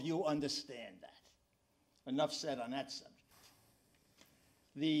all of you understand that. Enough said on that subject.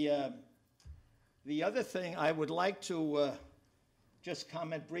 The other thing I would like to just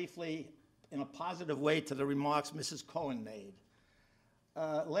comment briefly in a positive way to the remarks Mrs. Cohen made.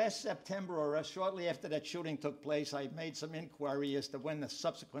 Last September, or shortly after that shooting took place, I made some inquiry as to when the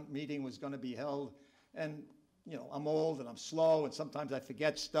subsequent meeting was going to be held. And you know, I'm old and I'm slow, and sometimes I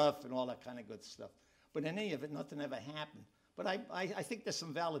forget stuff and all that kind of good stuff. But in any of it, nothing ever happened. But I think there's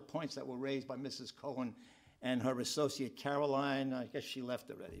some valid points that were raised by Mrs. Cohen and her associate Caroline. I guess she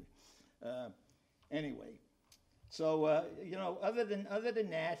left already. Anyway, so you know, other than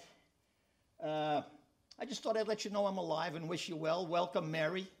that, I just thought I'd let you know I'm alive and wish you well. Welcome,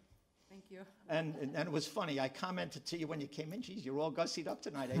 Mary. Thank you. And it was funny. I commented to you when you came in. Geez, you're all gussied up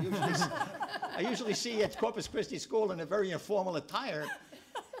tonight. I usually see you at Corpus Christi School in a very informal attire.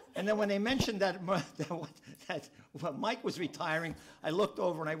 And then when they mentioned that Mike was retiring, I looked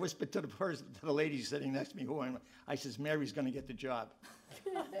over and I whispered to the lady sitting next to me, I says, Mary's going to get the job.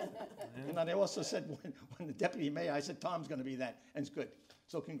 And then I also said, when the deputy mayor, I said, Tom's going to be that. And it's good.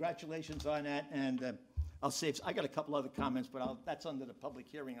 So congratulations on that. And I'll save. I got a couple other comments, but that's under the public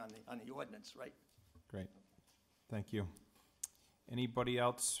hearing on the ordinance, right? Great. Thank you. Anybody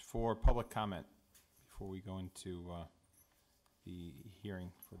else for public comment before we go into the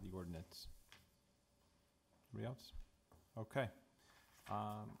hearing for the ordinance? Anybody else? Okay.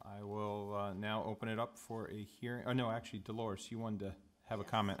 I will now open it up for a hearing. Oh, no, actually, Dolores, you wanted to have a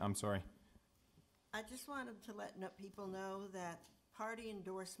comment. I'm sorry. I just wanted to let people know that party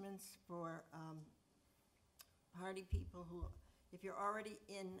endorsements for party people who, if you're already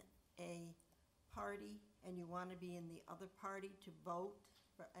in a party and you want to be in the other party to vote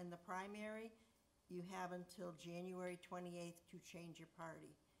in the primary, you have until January 28th to change your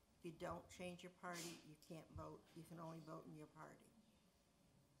party. If you don't change your party, you can't vote. You can only vote in your party.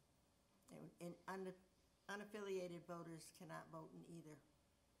 And unaffiliated voters cannot vote in either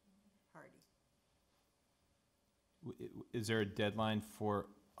party. Is there a deadline for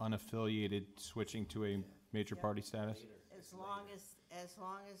unaffiliated switching to a major party status? As long as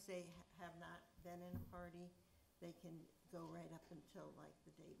they have not been in a party, they can go right up until like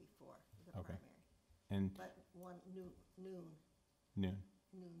the day before the Okay. primary. And But noon. noon.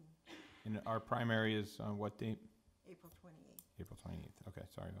 And our primary is on what date? April 28th. April 28th. Okay,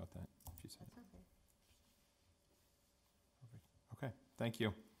 sorry about that. She said. That's okay. Okay, thank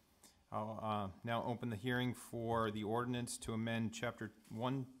you. I'll now open the hearing for the ordinance to amend Chapter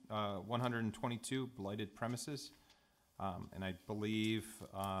 122, Blighted Premises. And I believe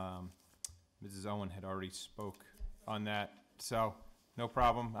Mrs. Owen had already spoke on that, so no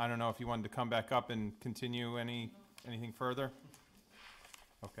problem. I don't know if you wanted to come back up and continue anything further?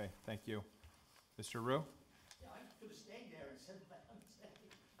 Okay, thank you. Mr. Rue? Yeah, I could have stayed there and said that. I'm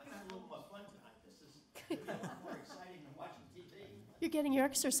going to have a little more fun tonight. This is a lot more exciting than watching TV. You're getting your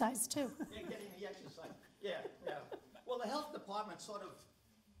exercise too. Yeah, getting the exercise. Yeah. Well, the health department sort of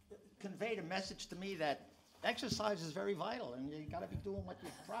conveyed a message to me that exercise is very vital, and you got to be doing what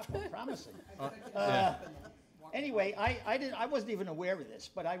you're promising. Anyway, I wasn't even aware of this,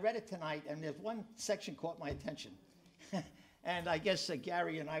 but I read it tonight, and there's one section caught my attention. And I guess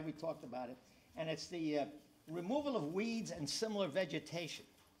Gary and we talked about it. And it's the removal of weeds and similar vegetation.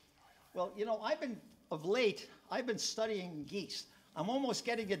 Well, you know, of late, I've been studying geese. I'm almost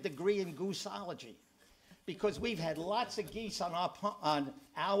getting a degree in gooseology because we've had lots of geese on our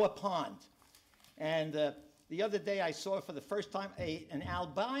pond. And the other day I saw for the first time an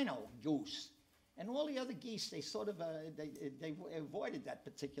albino goose. And all the other geese, they sort of they avoided that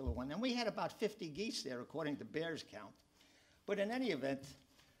particular one. And we had about 50 geese there, according to Bear's count. But in any event,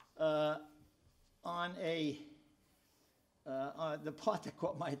 on the part that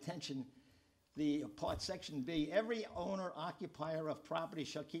caught my attention, the part section B, every owner occupier of property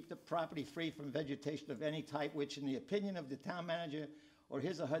shall keep the property free from vegetation of any type which, in the opinion of the town manager or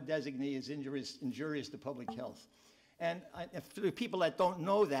his or her designee, is injurious to public health. And for the people that don't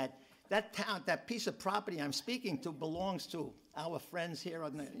know that, that piece of property I'm speaking to belongs to our friends here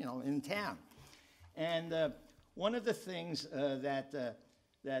in town. And one of the things I'm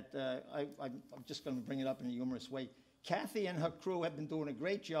just going to bring it up in a humorous way. Kathy and her crew have been doing a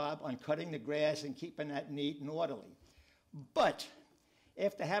great job on cutting the grass and keeping that neat and orderly. But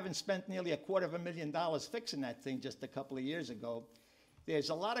after having spent nearly $250,000 fixing that thing just a couple of years ago, there's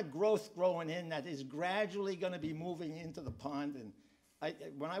a lot of growth growing in that is gradually going to be moving into the pond. And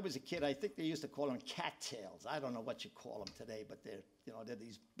when I was a kid, I think they used to call them cattails. I don't know what you call them today, but they're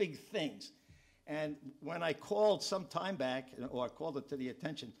these big things. And when I called some time back, or called it to the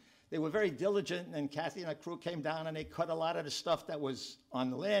attention, they were very diligent, and Kathy and her crew came down and they cut a lot of the stuff that was on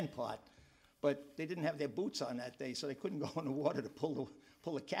the land part. But they didn't have their boots on that day, so they couldn't go in the water to pull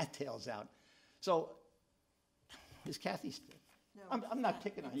the cattails out. So, is Kathy still? No, I'm not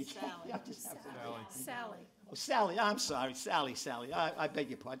picking on you. Sally. Yeah, just have to- Sally. Oh, Sally, I'm sorry, Sally. I beg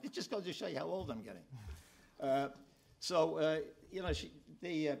your pardon. It just goes to show you how old I'm getting.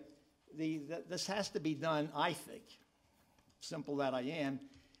 This has to be done, I think, simple that I am,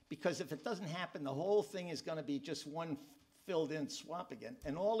 because if it doesn't happen, the whole thing is going to be just one filled-in swamp again.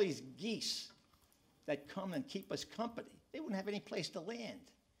 And all these geese that come and keep us company, they wouldn't have any place to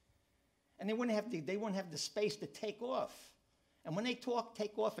land. And they wouldn't have the space to take off. And when they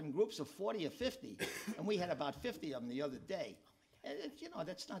take off in groups of 40 or 50, and we had about 50 of them the other day,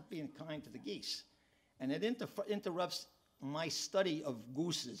 that's not being kind to the geese. And it interrupts my study of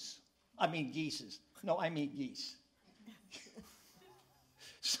geese. No, I mean geese.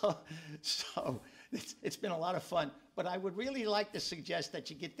 So it's been a lot of fun. But I would really like to suggest that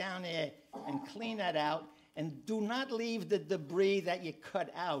you get down there and clean that out, and do not leave the debris that you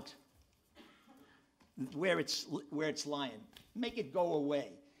cut out where it's lying. Make it go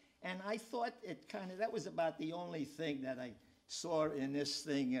away. And I thought that was about the only thing that I saw in this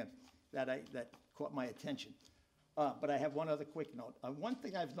thing that caught my attention. But I have one other quick note. One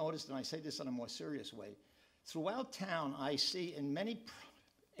thing I've noticed, and I say this in a more serious way, throughout town I see in many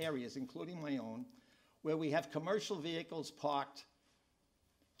areas, including my own, where we have commercial vehicles parked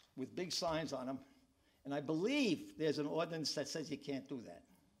with big signs on them, and I believe there's an ordinance that says you can't do that.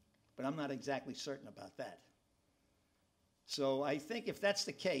 But I'm not exactly certain about that. So I think if that's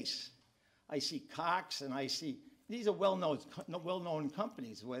the case, I see Cox and I see, these are well-known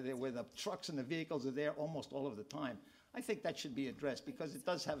companies where the trucks and the vehicles are there almost all of the time. I think that should be addressed because it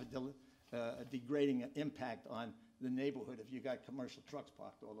does have a degrading impact on the neighborhood if you got commercial trucks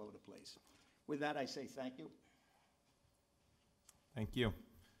parked all over the place. With that, I say thank you. Thank you.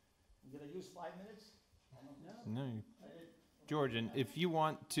 Did I use 5 minutes? No. George, and if you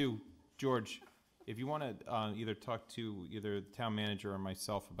want to, either talk to either the town manager or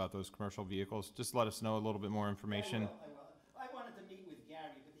myself about those commercial vehicles, just let us know a little bit more information. I will. I wanted to meet with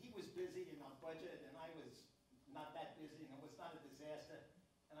Gary, but he was busy in our budget, and I was not that busy, and it was not a disaster,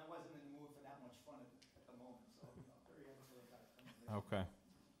 and I wasn't in the mood for that much fun at the moment, so very early got it. Okay.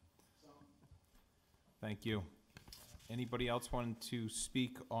 Thank you. Anybody else want to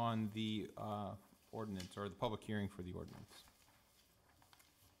speak on the ordinance or the public hearing for the ordinance?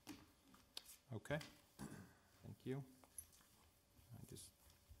 Okay, thank you. I just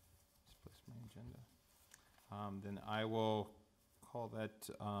misplaced my agenda. Then I will call that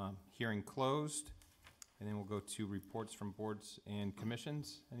hearing closed, and then we'll go to reports from boards and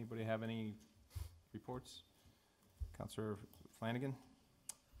commissions. Anybody have any reports? Councilor Flanagan?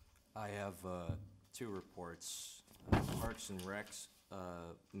 I have two reports. Parks and Recs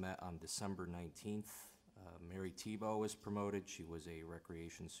met on December 19th. Mary Tebow was promoted. She was a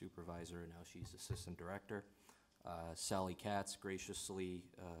recreation supervisor, and now she's assistant director. Sally Katz graciously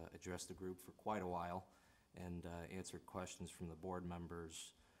addressed the group for quite a while and answered questions from the board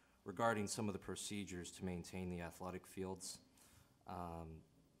members regarding some of the procedures to maintain the athletic fields.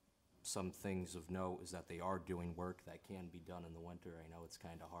 Some things of note is that they are doing work that can be done in the winter. I know it's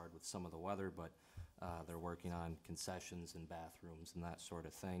kind of hard with some of the weather, but they're working on concessions and bathrooms and that sort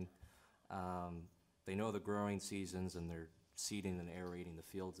of thing. They know the growing seasons, and they're seeding and aerating the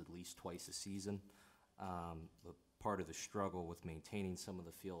fields at least twice a season. But part of the struggle with maintaining some of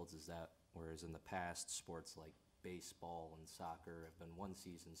the fields is that, whereas in the past, sports like baseball and soccer have been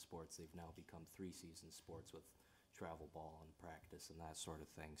one-season sports, they've now become three-season sports with travel ball and practice and that sort of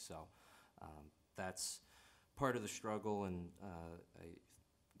thing. So that's part of the struggle, and I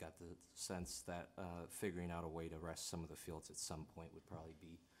got the sense that figuring out a way to rest some of the fields at some point would probably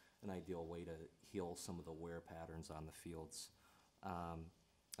be an ideal way to heal some of the wear patterns on the fields.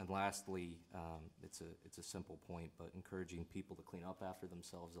 And lastly, it's a simple point, but encouraging people to clean up after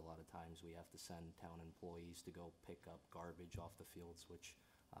themselves. A lot of times we have to send town employees to go pick up garbage off the fields, which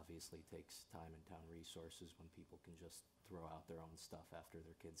obviously takes time and town resources when people can just throw out their own stuff after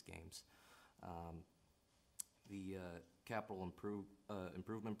their kids' games. The capital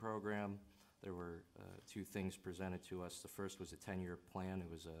improvement program, there were two things presented to us. The first was a 10-year plan.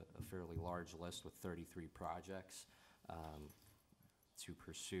 It was a fairly large list with 33 projects to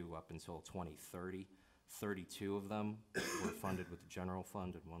pursue up until 2030. 32 of them were funded with the general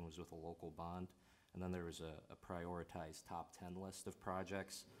fund, and one was with a local bond. And then there was a prioritized top 10 list of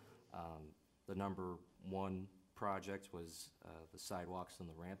projects. The number one project was the sidewalks and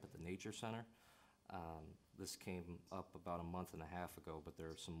the ramp at the Nature Center. This came up about a month and a half ago, but there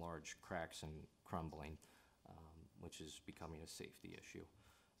are some large cracks and crumbling, which is becoming a safety issue.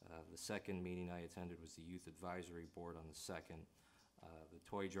 The second meeting I attended was the Youth Advisory Board on the 2nd. The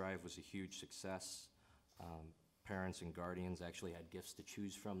toy drive was a huge success. Parents and guardians actually had gifts to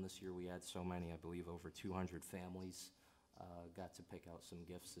choose from this year. We had so many, I believe over 200 families got to pick out some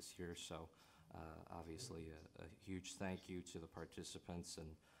gifts this year. So obviously a huge thank you to the participants and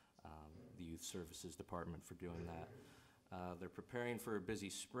the Youth Services Department for doing that. They're preparing for a busy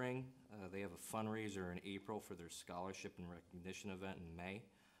spring. They have a fundraiser in April for their scholarship and recognition event in May.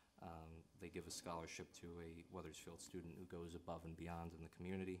 They give a scholarship to a Weathersfield student who goes above and beyond in the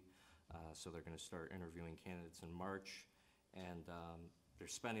community. So they're going to start interviewing candidates in March. And they're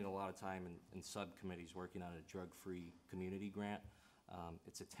spending a lot of time in subcommittees working on a drug-free community grant.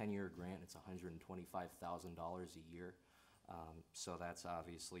 It's a 10-year grant. It's $125,000 a year. So that's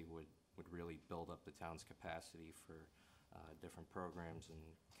obviously would really build up the town's capacity for different programs and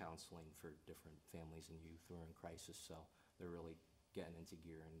counseling for different families and youth who are in crisis. So they're really getting into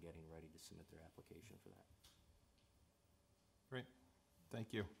gear and getting ready to submit their application for that. Great,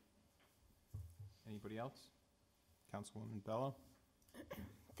 thank you. Anybody else? Councilwoman Bello?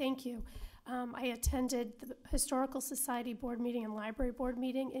 Thank you. I attended the Historical Society Board meeting and Library Board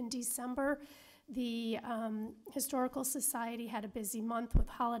meeting in December. The Historical Society had a busy month with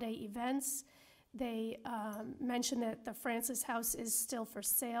holiday events. They mentioned that the Francis House is still for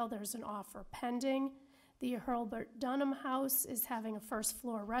sale. There's an offer pending. The Hurlburt Dunham House is having a first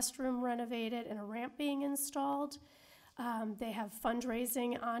floor restroom renovated and a ramp being installed. They have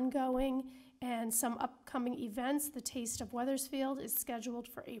fundraising ongoing and some upcoming events. The Taste of Weathersfield is scheduled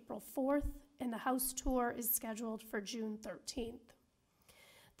for April 4th, and the house tour is scheduled for June 13th.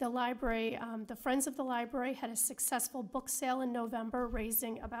 The library, the Friends of the Library had a successful book sale in November,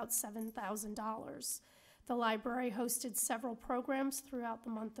 raising about $7,000. The library hosted several programs throughout the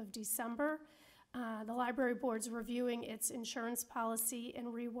month of December. The library board's reviewing its insurance policy and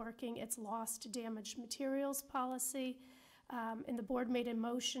reworking its lost damaged materials policy. And the board made a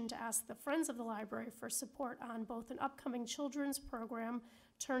motion to ask the Friends of the Library for support on both an upcoming children's program,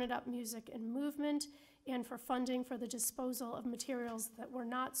 Turn It Up Music and Movement, and for funding for the disposal of materials that were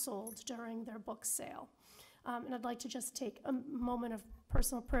not sold during their book sale. And I'd like to just take a moment of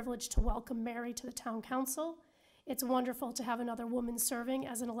personal privilege to welcome Mary to the Town Council. It's wonderful to have another woman serving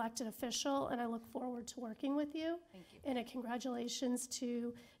as an elected official, and I look forward to working with you. Thank you. And a congratulations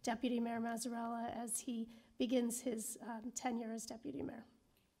to Deputy Mayor Mazzarella as he begins his tenure as Deputy Mayor.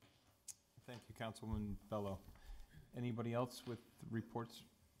 Thank you, Councilwoman Bello. Anybody else with reports,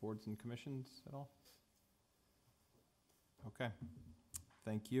 boards, and commissions at all? Okay,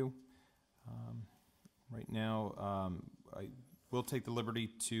 thank you. Right now, I will take the liberty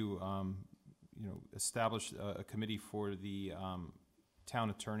to establish a committee for the town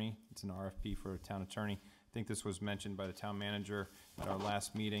attorney. It's an RFP for a town attorney. I think this was mentioned by the town manager at our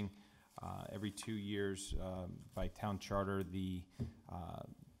last meeting. Every 2 years, by town charter, the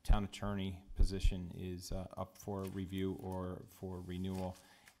town attorney position is up for review or for renewal,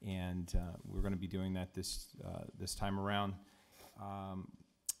 and we're going to be doing that this time around.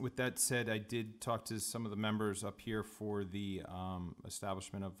 With that said, I did talk to some of the members up here for the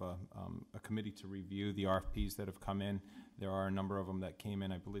establishment of a committee to review the RFPs that have come in. There are a number of them that came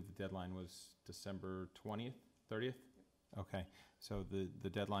in. I believe the deadline was December 20th, 30th? Okay, so the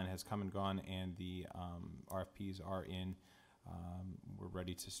deadline has come and gone, and the RFPs are in. We're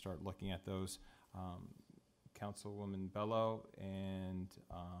ready to start looking at those. Councilwoman Bello and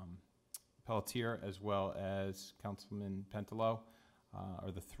Pelletier, as well as Councilman Pentelo,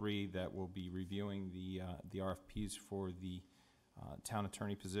 are the three that will be reviewing the RFPs for the town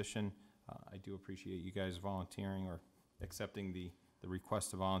attorney position. I do appreciate you guys volunteering or accepting the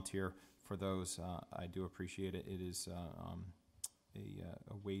request to volunteer for those. I do appreciate it. It is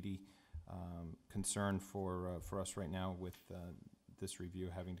a weighty concern for us right now with this review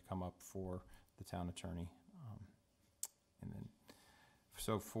having to come up for the town attorney. And then,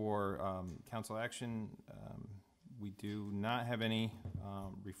 so for council action, we do not have any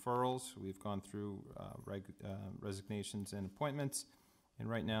referrals. We've gone through resignations and appointments. And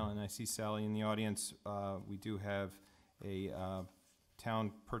right now, and I see Sally in the audience, we do have a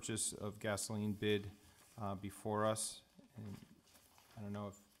town purchase of gasoline bid before us. And I don't know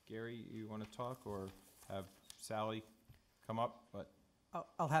if, Gary, you want to talk, or have Sally come up, but.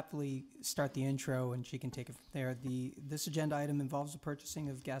 I'll happily start the intro and she can take it from there. This agenda item involves the purchasing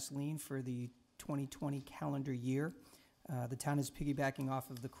of gasoline for the 2020 calendar year. The town is piggybacking off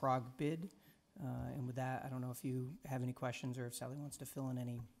of the CROG bid. And with that, I don't know if you have any questions or if Sally wants to fill in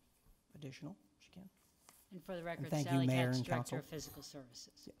any additional, she can. And for the record, thank you, Sally Mayor Katz, and Director Council. of Physical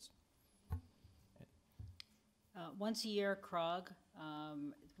Services. Yes. Once a year, CROG,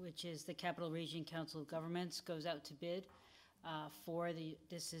 which is the Capital Region Council of Governments, goes out to bid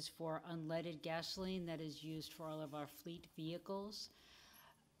this is for unleaded gasoline that is used for all of our fleet vehicles.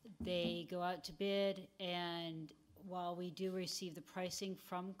 They go out to bid, and while we do receive the pricing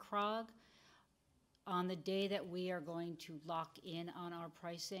from CROG, on the day that we are going to lock in on our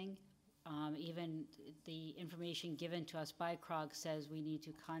pricing, even the information given to us by CROG says we need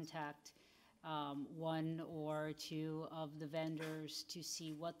to contact one or two of the vendors to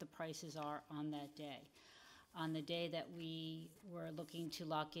see what the prices are on that day. On the day that we were looking to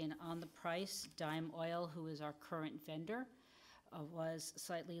lock in on the price, Dime Oil, who is our current vendor, was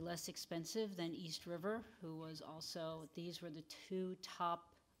slightly less expensive than East River, who was also, these were the two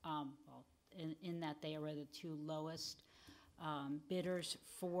top, in that they were the two lowest bidders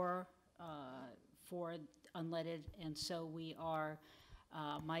for unleaded, and so we are,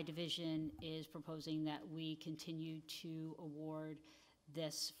 my division is proposing that we continue to award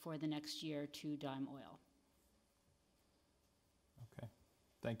this for the next year to Dime Oil. Okay,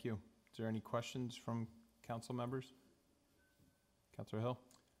 thank you. Is there any questions from council members? Councilor Hill?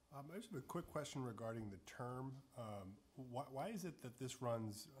 I just have a quick question regarding the term. Why is it that this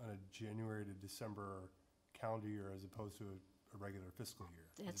runs on a January to December calendar year as opposed to a regular fiscal year?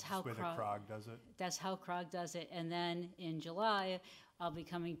 That's Is it how just the way that CROG does it? That's how CROG does it. And then in July, I'll be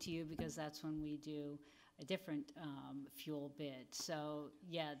coming to you because that's when we do a different fuel bid. So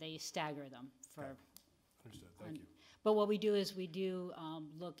yeah, they stagger them for. Okay. Understood. Thank you. But what we do is we do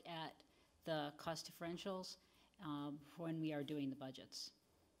look at the cost differentials when we are doing the budgets.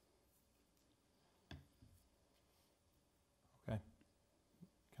 Okay.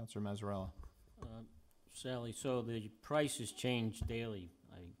 Councilor Mazzarella. Sally, so the prices change daily,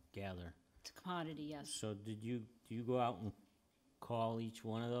 I gather. It's a commodity, yes. So do you go out and call each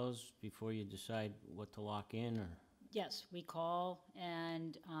one of those before you decide what to lock in, or? Yes, we call,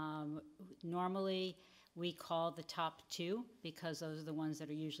 and normally we call the top two because those are the ones that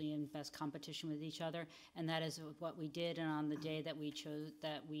are usually in best competition with each other, and that is what we did. And on the day that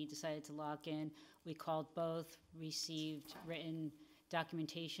we decided to lock in, we called both, received written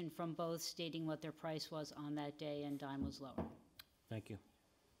documentation from both stating what their price was on that day, and Dime was lower. Thank you.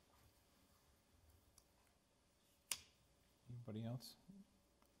 Anybody else?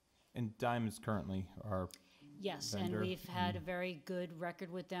 And Dime is currently our Yes, vendor. and we've had a very good record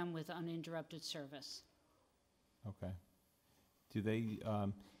with them with uninterrupted service. Okay. Do they,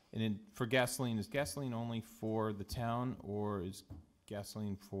 and then for gasoline, is gasoline only for the town, or is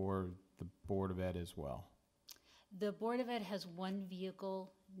gasoline for the Board of Ed as well? The Board of Ed has one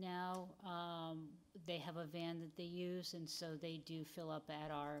vehicle now. They have a van that they use, and so they do fill up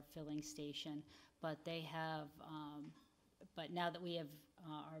at our filling station. But they have, but now that we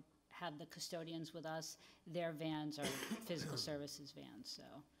have the custodians with us, their vans are physical services vans, so.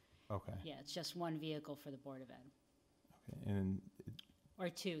 Okay. Yeah, it's just one vehicle for the Board of Ed. Okay, and Or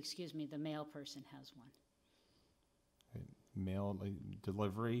two, excuse me, the mail person has one. mail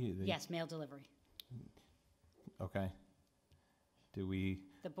delivery? Yes, mail delivery. Okay. Do we,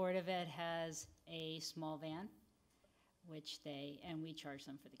 The Board of Ed has a small van, and we charge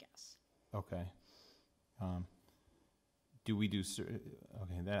them for the gas. okay. Do we do,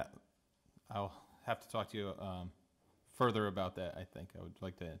 okay, that, I'll have to talk to you further about that, I think. I would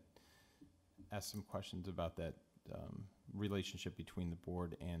like to ask some questions about that relationship between the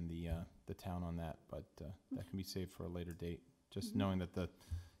board and the town on that, but that can be saved for a later date. Just knowing that the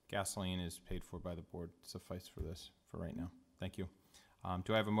gasoline is paid for by the board suffice for this, for right now. Thank you.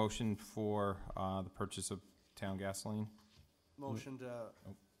 Do I have a motion for the purchase of town gasoline? Motion to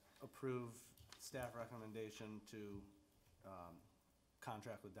approve staff recommendation to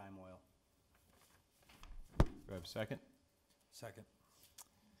contract with Dime Oil. Do I have a second? Second.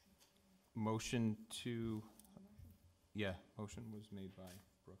 Motion to, yeah, motion was made by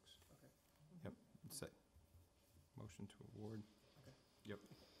Brooks. Okay. Yep, motion to award. Yep.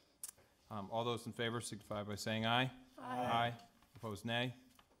 All those in favor signify by saying aye. Aye. Opposed, nay.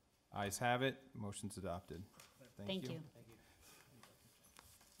 Ayes have it. Motion's adopted. Thank you.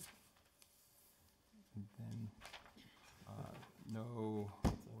 And then, no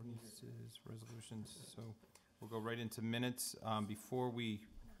ordinances, resolutions, so we'll go right into minutes. Before we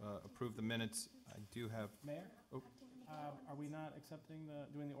approve the minutes, I do have, Mayor? Oh. Are we not accepting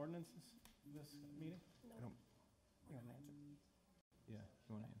doing the ordinances this meeting? I don't, You want to answer? yeah,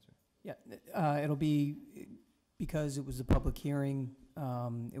 you want to answer? Yeah, it'll be, because it was a public hearing,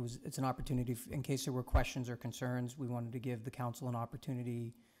 it's an opportunity, in case there were questions or concerns, we wanted to give the council an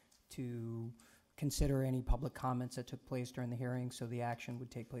opportunity to consider any public comments that took place during the hearing, so the action would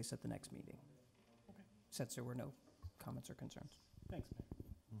take place at the next meeting. Okay. Since there were no comments or concerns. Thanks, Mayor.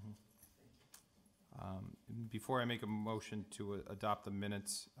 Before I make a motion to adopt the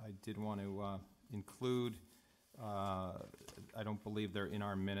minutes, I did want to include, I don't believe they're in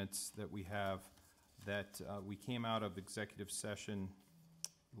our minutes that we have, that we came out of executive session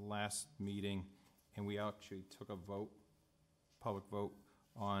last meeting, and we actually took a vote, public vote,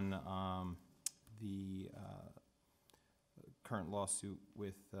 on the current lawsuit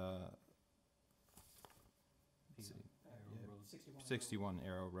with 61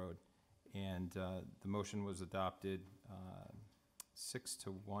 Arrow Road. And the motion was adopted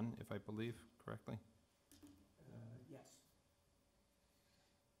 6-1, if I believe correctly. Yes.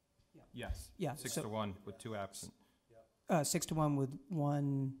 Yes. Yeah, 6-1 with 2 absent. 6-1 with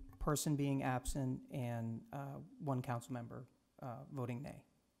one person being absent and 1 council member voting nay.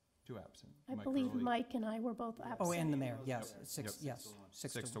 2 absent. I Mike believe Early. Mike and I were both absent. Oh, and the mayor, yes, Yep. six, Yep. yes.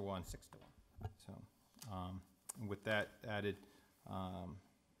 6-1. 6-1. So, and with that added,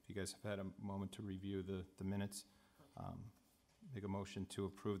 if you guys have had a moment to review the minutes, make a motion to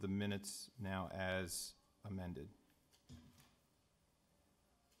approve the minutes now as amended.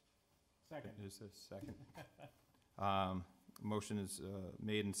 Second. Is there a second? Motion is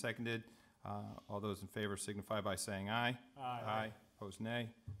made and seconded. All those in favor signify by saying aye. Aye. Opposed, nay.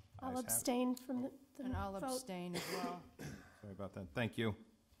 I'll Ayes have it. abstain from the And I'll vote. abstain as well. Sorry about that. Thank you.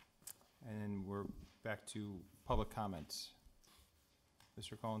 And we're back to public comments.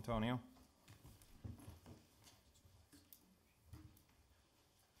 Mr. Colantonio?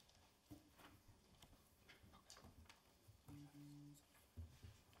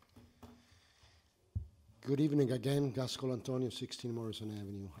 Good evening again, Gus Colantonio, 16 Morrison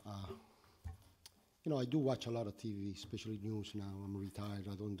Avenue. You know, I do watch a lot of TV, especially news now. I'm retired,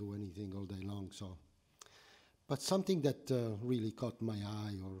 I don't do anything all day long, so. But something that really caught my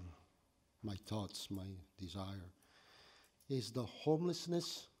eye, or my thoughts, my desire, is the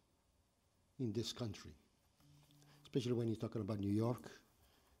homelessness in this country. Especially when you're talking about New York,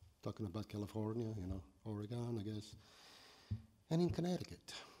 talking about California, you know, Oregon, I guess, and in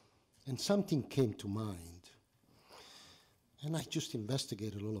Connecticut. And something came to mind. And I just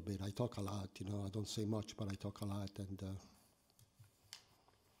investigated a little bit. I talk a lot, you know, I don't say much, but I talk a lot.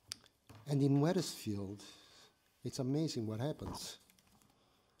 And in Wethersfield, it's amazing what happens.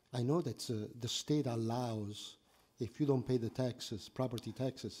 I know that the state allows, if you don't pay the taxes, property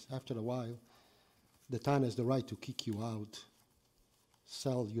taxes, after a while, the town has the right to kick you out,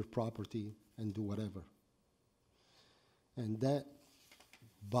 sell your property, and do whatever. And that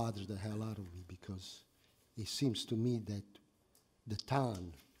bothers the hell out of me, because it seems to me that the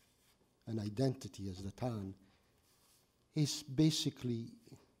town, an identity as the town, is basically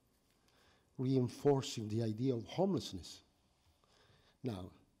reinforcing the idea of homelessness. Now,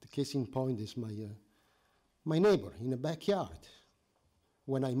 the case in point is my neighbor in the backyard.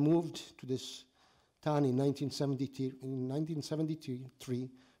 When I moved to this town in 1973,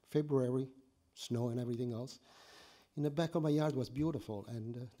 February, snow and everything else, in the back of my yard was beautiful,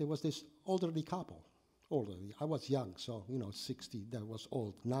 and there was this elderly couple, older. I was young, so, 60, that was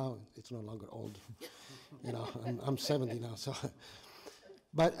old. Now, it's no longer old. I'm 70 now, so.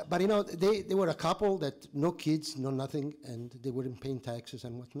 But they were a couple that, no kids, no nothing, and they weren't paying taxes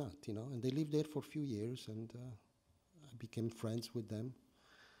and whatnot, and they lived there for a few years, and I became friends with them.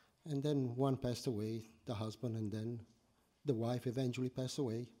 And then one passed away, the husband, and then the wife eventually passed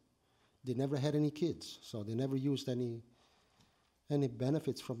away. They never had any kids, so they never used any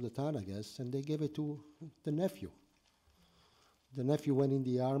benefits from the town, I guess, and they gave it to the nephew. The nephew went in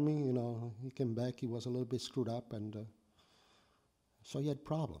the army, he came back, he was a little bit screwed up, and so he had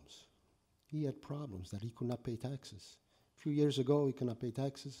problems. He had problems that he could not pay taxes. A few years ago, he could not pay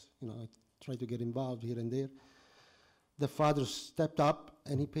taxes. I tried to get involved here and there. The father stepped up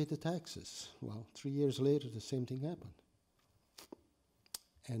and he paid the taxes. Well, 3 years later, the same thing happened.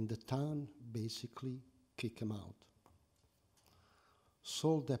 And the town basically kicked him out.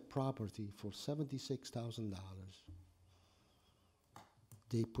 Sold that property for $76,000.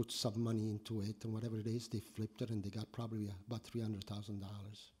 They put some money into it, and whatever it is, they flipped it, and they got probably about $300,000.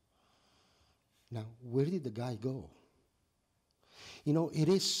 Now, where did the guy go? It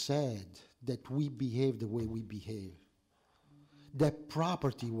is sad that we behave the way we behave. That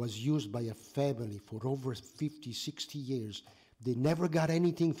property was used by a family for over 50, 60 years. They never got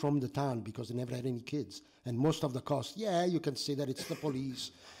anything from the town because they never had any kids. And most of the cost, you can say that it's the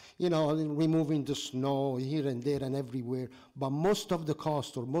police, removing the snow here and there and everywhere. But most of the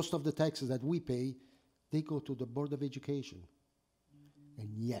cost or most of the taxes that we pay, they go to the Board of Education. And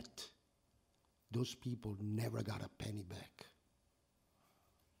yet, those people never got a penny back.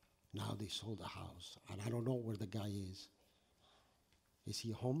 Now they sold the house, and I don't know where the guy is. Is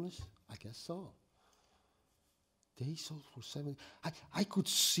he homeless? I guess so. They sold for $7. I could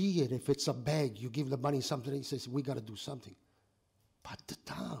see it if it's a bag. You give the money something, he says, we got to do something. But the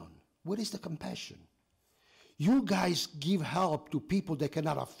town, where is the compassion? You guys give help to people that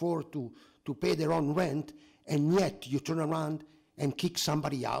cannot afford to pay their own rent, and yet you turn around and kick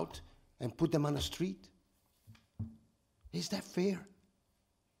somebody out and put them on the street? Is that fair?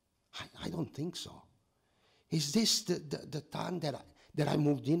 I don't think so. Is this the town that I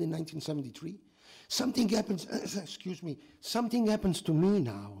moved in 1973? Something happens, excuse me, something happens to me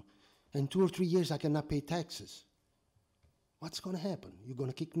now. In 2 or 3 years, I cannot pay taxes. What's going to happen? You're going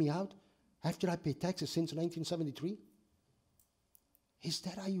to kick me out after I pay taxes since 1973? Is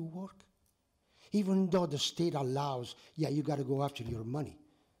that how you work? Even though the state allows, you got to go after your money.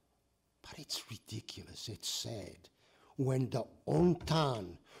 But it's ridiculous, it's sad. When the own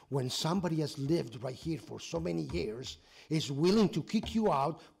town, when somebody has lived right here for so many years, is willing to kick you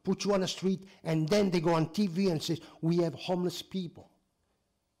out, put you on the street, and then they go on TV and say, we have homeless people.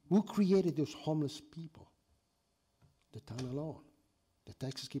 Who created those homeless people? The town alone. The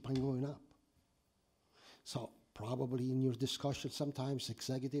taxes keep on going up. So probably in your discussion sometimes,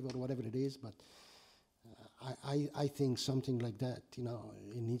 executive or whatever it is, but I think something like that,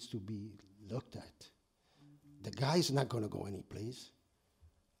 it needs to be looked at. The guy's not going to go anyplace.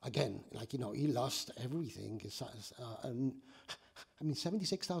 Again, he lost everything.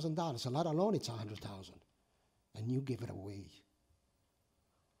 $76,000, a lot alone, it's $100,000. And you give it away.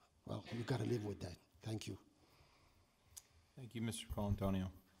 Well, you got to live with that. Thank you. Thank you, Mr. Colantonio.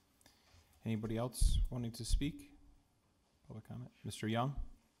 Anybody else wanting to speak? Public comment? Mr. Young?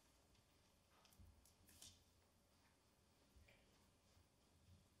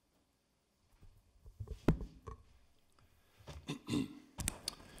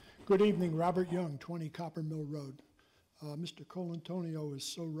 Good evening, Robert Young, 20 Copper Mill Road. Mr. Colantonio is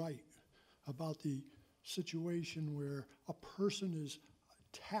so right about the situation where a person is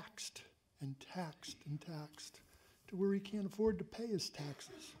taxed and taxed and taxed to where he can't afford to pay his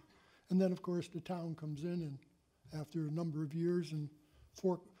taxes. And then, of course, the town comes in and after a number of years and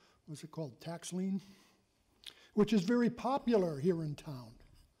what's it called, tax lien, which is very popular here in town.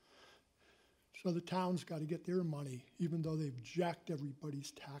 So the town's got to get their money, even though they've jacked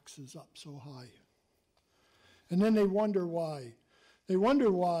everybody's taxes up so high. And then they wonder why. They wonder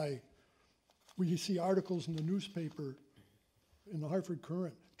why we see articles in the newspaper, in the Hartford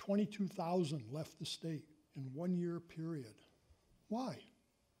Courant, 22,000 left the state in 1 year period. Why?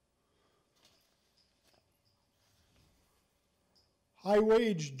 High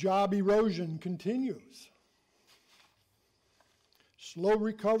wage job erosion continues. Slow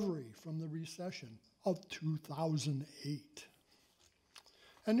recovery from the recession of 2008.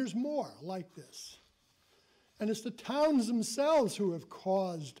 And there's more like this. And it's the towns themselves who have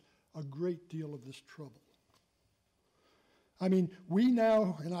caused a great deal of this trouble. I mean, we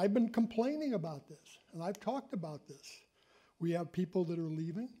now, and I've been complaining about this, and I've talked about this. We have people that are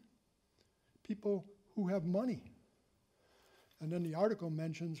leaving, people who have money. And then the article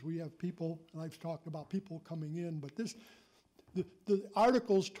mentions we have people, and I've talked about people coming in, but the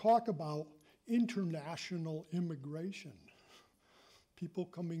articles talk about international immigration. People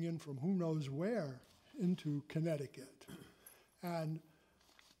coming in from who knows where into Connecticut. And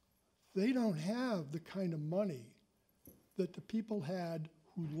they don't have the kind of money that the people had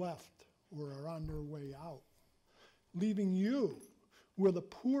who left or are on their way out, leaving you with a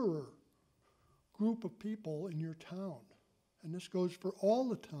poorer group of people in your town. And this goes for all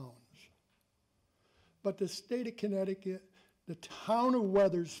the towns. But the state of Connecticut, the town of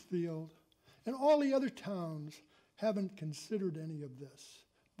Weathersfield, and all the other towns haven't considered any of this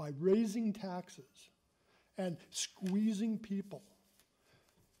by raising taxes and squeezing people.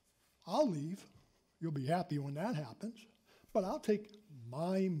 I'll leave. You'll be happy when that happens. But I'll take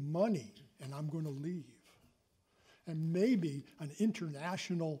my money and I'm going to leave. And maybe an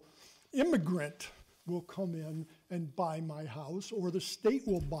international immigrant will come in and buy my house, or the state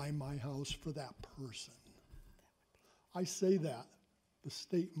will buy my house for that person. I say that. The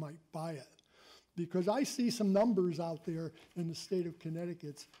state might buy it. Because I see some numbers out there in the state of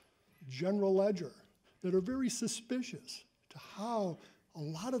Connecticut's general ledger that are very suspicious to how a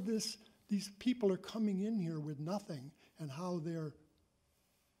lot of these people are coming in here with nothing and how they're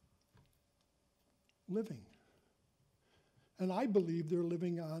living. And I believe they're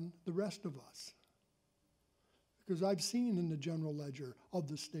living on the rest of us. Because I've seen in the general ledger of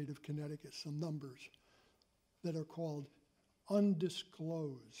the state of Connecticut some numbers that are called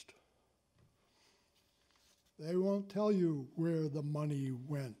undisclosed. They won't tell you where the money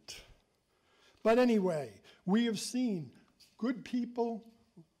went. But anyway, we have seen good people,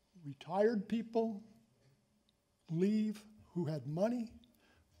 retired people leave who had money,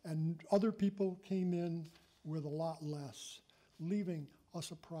 and other people came in with a lot less, leaving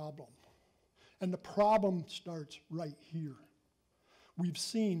us a problem. And the problem starts right here. We've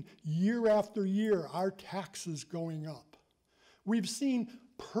seen year after year our taxes going up. We've seen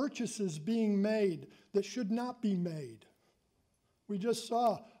purchases being made that should not be made. We just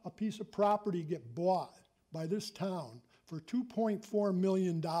saw a piece of property get bought by this town for $2.4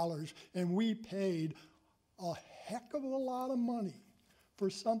 million, and we paid a heck of a lot of money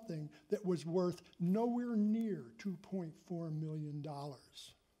for something that was worth nowhere near $2.4 million.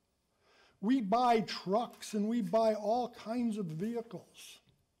 We buy trucks and we buy all kinds of vehicles.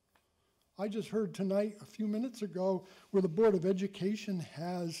 I just heard tonight, a few minutes ago, where the Board of Education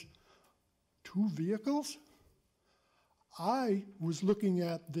has 2 vehicles. I was looking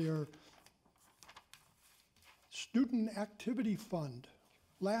at their student activity fund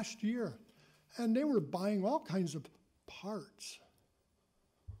last year, and they were buying all kinds of parts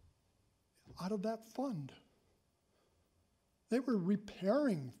out of that fund. They were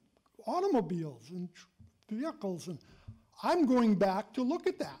repairing automobiles and vehicles, and I'm going back to look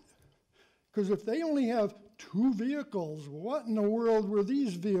at that. Because if they only have 2 vehicles, what in the world were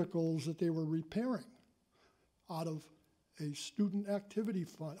these vehicles that they were repairing out of a student activity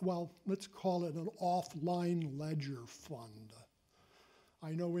fund? Well, let's call it an offline ledger fund.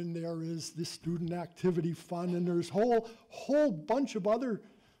 I know in there is the student activity fund, and there's whole bunch of other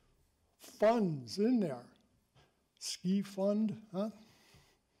funds in there. Ski fund, huh?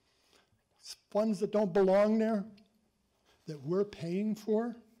 Funds that don't belong there, that we're paying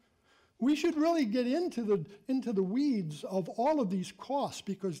for. We should really get into the weeds of all of these costs,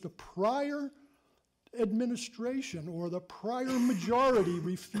 because the prior administration or the prior majority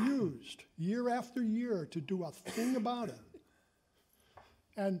refused year after year to do a thing about it.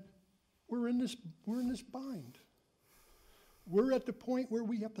 And we're in this bind. We're at the point where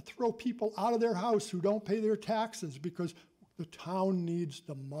we have to throw people out of their house who don't pay their taxes because the town needs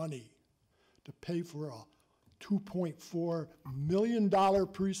the money to pay for a $2.4 million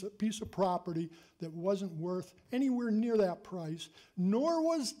piece of property that wasn't worth anywhere near that price, nor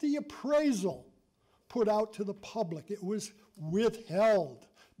was the appraisal put out to the public. It was withheld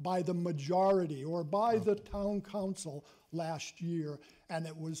by the majority or by the town council last year. And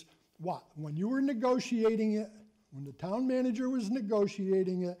it was what? When you were negotiating it, when the town manager was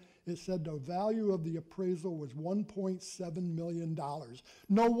negotiating it, it said the value of the appraisal was $1.7 million.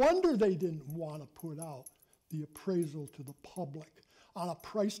 No wonder they didn't want to put out the appraisal to the public on a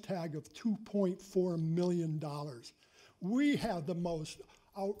price tag of $2.4 million. We have the most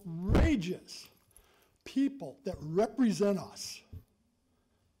outrageous people that represent us.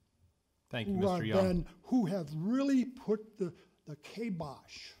 Thank you, Mr. Young. Who have really put the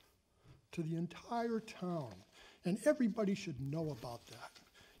kibosh to the entire town. And everybody should know about that.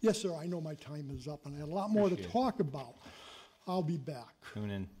 Yes, sir, I know my time is up, and I have a lot more to talk about. I'll be back.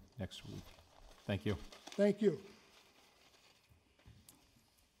 Tune in next week. Thank you. Thank you.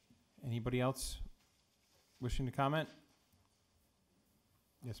 Anybody else wishing to comment?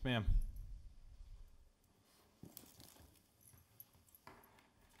 Yes, ma'am.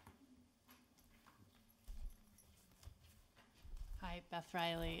 Hi, Beth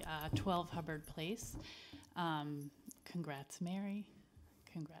Riley, 12 Hubbard Place. Congrats, Mary.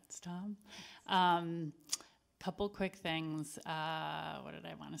 Congrats, Tom. Couple quick things. What did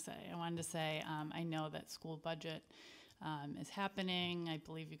I want to say? I wanted to say I know that school budget is happening. I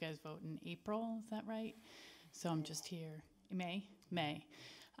believe you guys vote in April. Is that right? So I'm just here. May? May.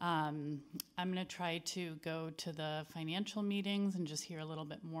 I'm going to try to go to the financial meetings and just hear a little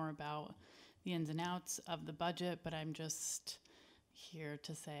bit more about the ins and outs of the budget, but I'm just here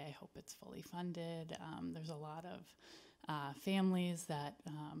to say I hope it's fully funded. There's a lot of families that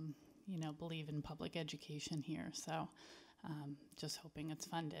believe in public education here, so just hoping it's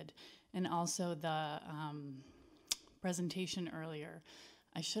funded. And also the presentation earlier,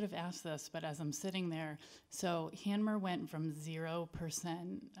 I should have asked this, but as I'm sitting there, so Hanmer went from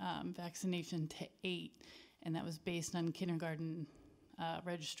 0% vaccination to 8%, and that was based on kindergarten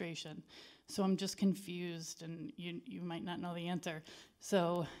registration. So I'm just confused, and you might not know the answer.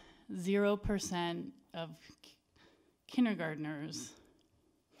 So 0% of kindergartners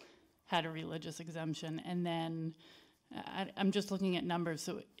had a religious exemption, and then I'm just looking at numbers.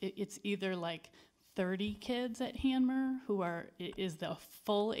 So it's either like 30 kids at Hanmer who is the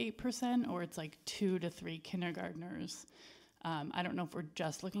full 8%, or it's like 2 to 3 kindergartners. I don't know if we're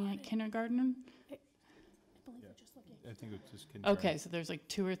just looking at kindergarten. I think it's just kindergarten. Okay, so there's like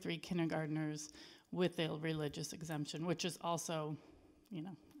 2 or 3 kindergartners with a religious exemption, which is also,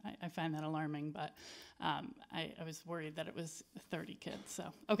 I find that alarming, but I was worried that it was 30 kids.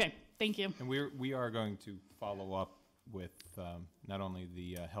 So, okay, thank you. And we are going to follow up with not only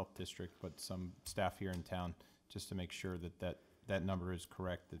the health district, but some staff here in town, just to make sure that number is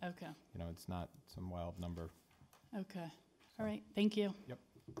correct. That, okay. It's not some wild number. Okay. All right. Thank you. Yep.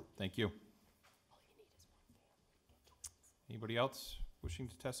 Thank you. Anybody else wishing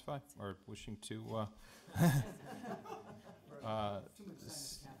to testify or wishing to?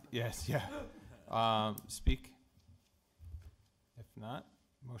 Yes. Yeah. Speak. If not,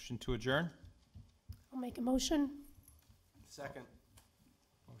 motion to adjourn. I'll make a motion. Second.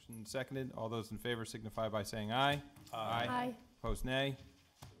 Motion seconded. All those in favor signify by saying aye. Aye. Opposed, nay.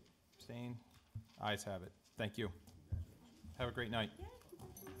 Abstain. Ayes have it. Thank you. Have a great night.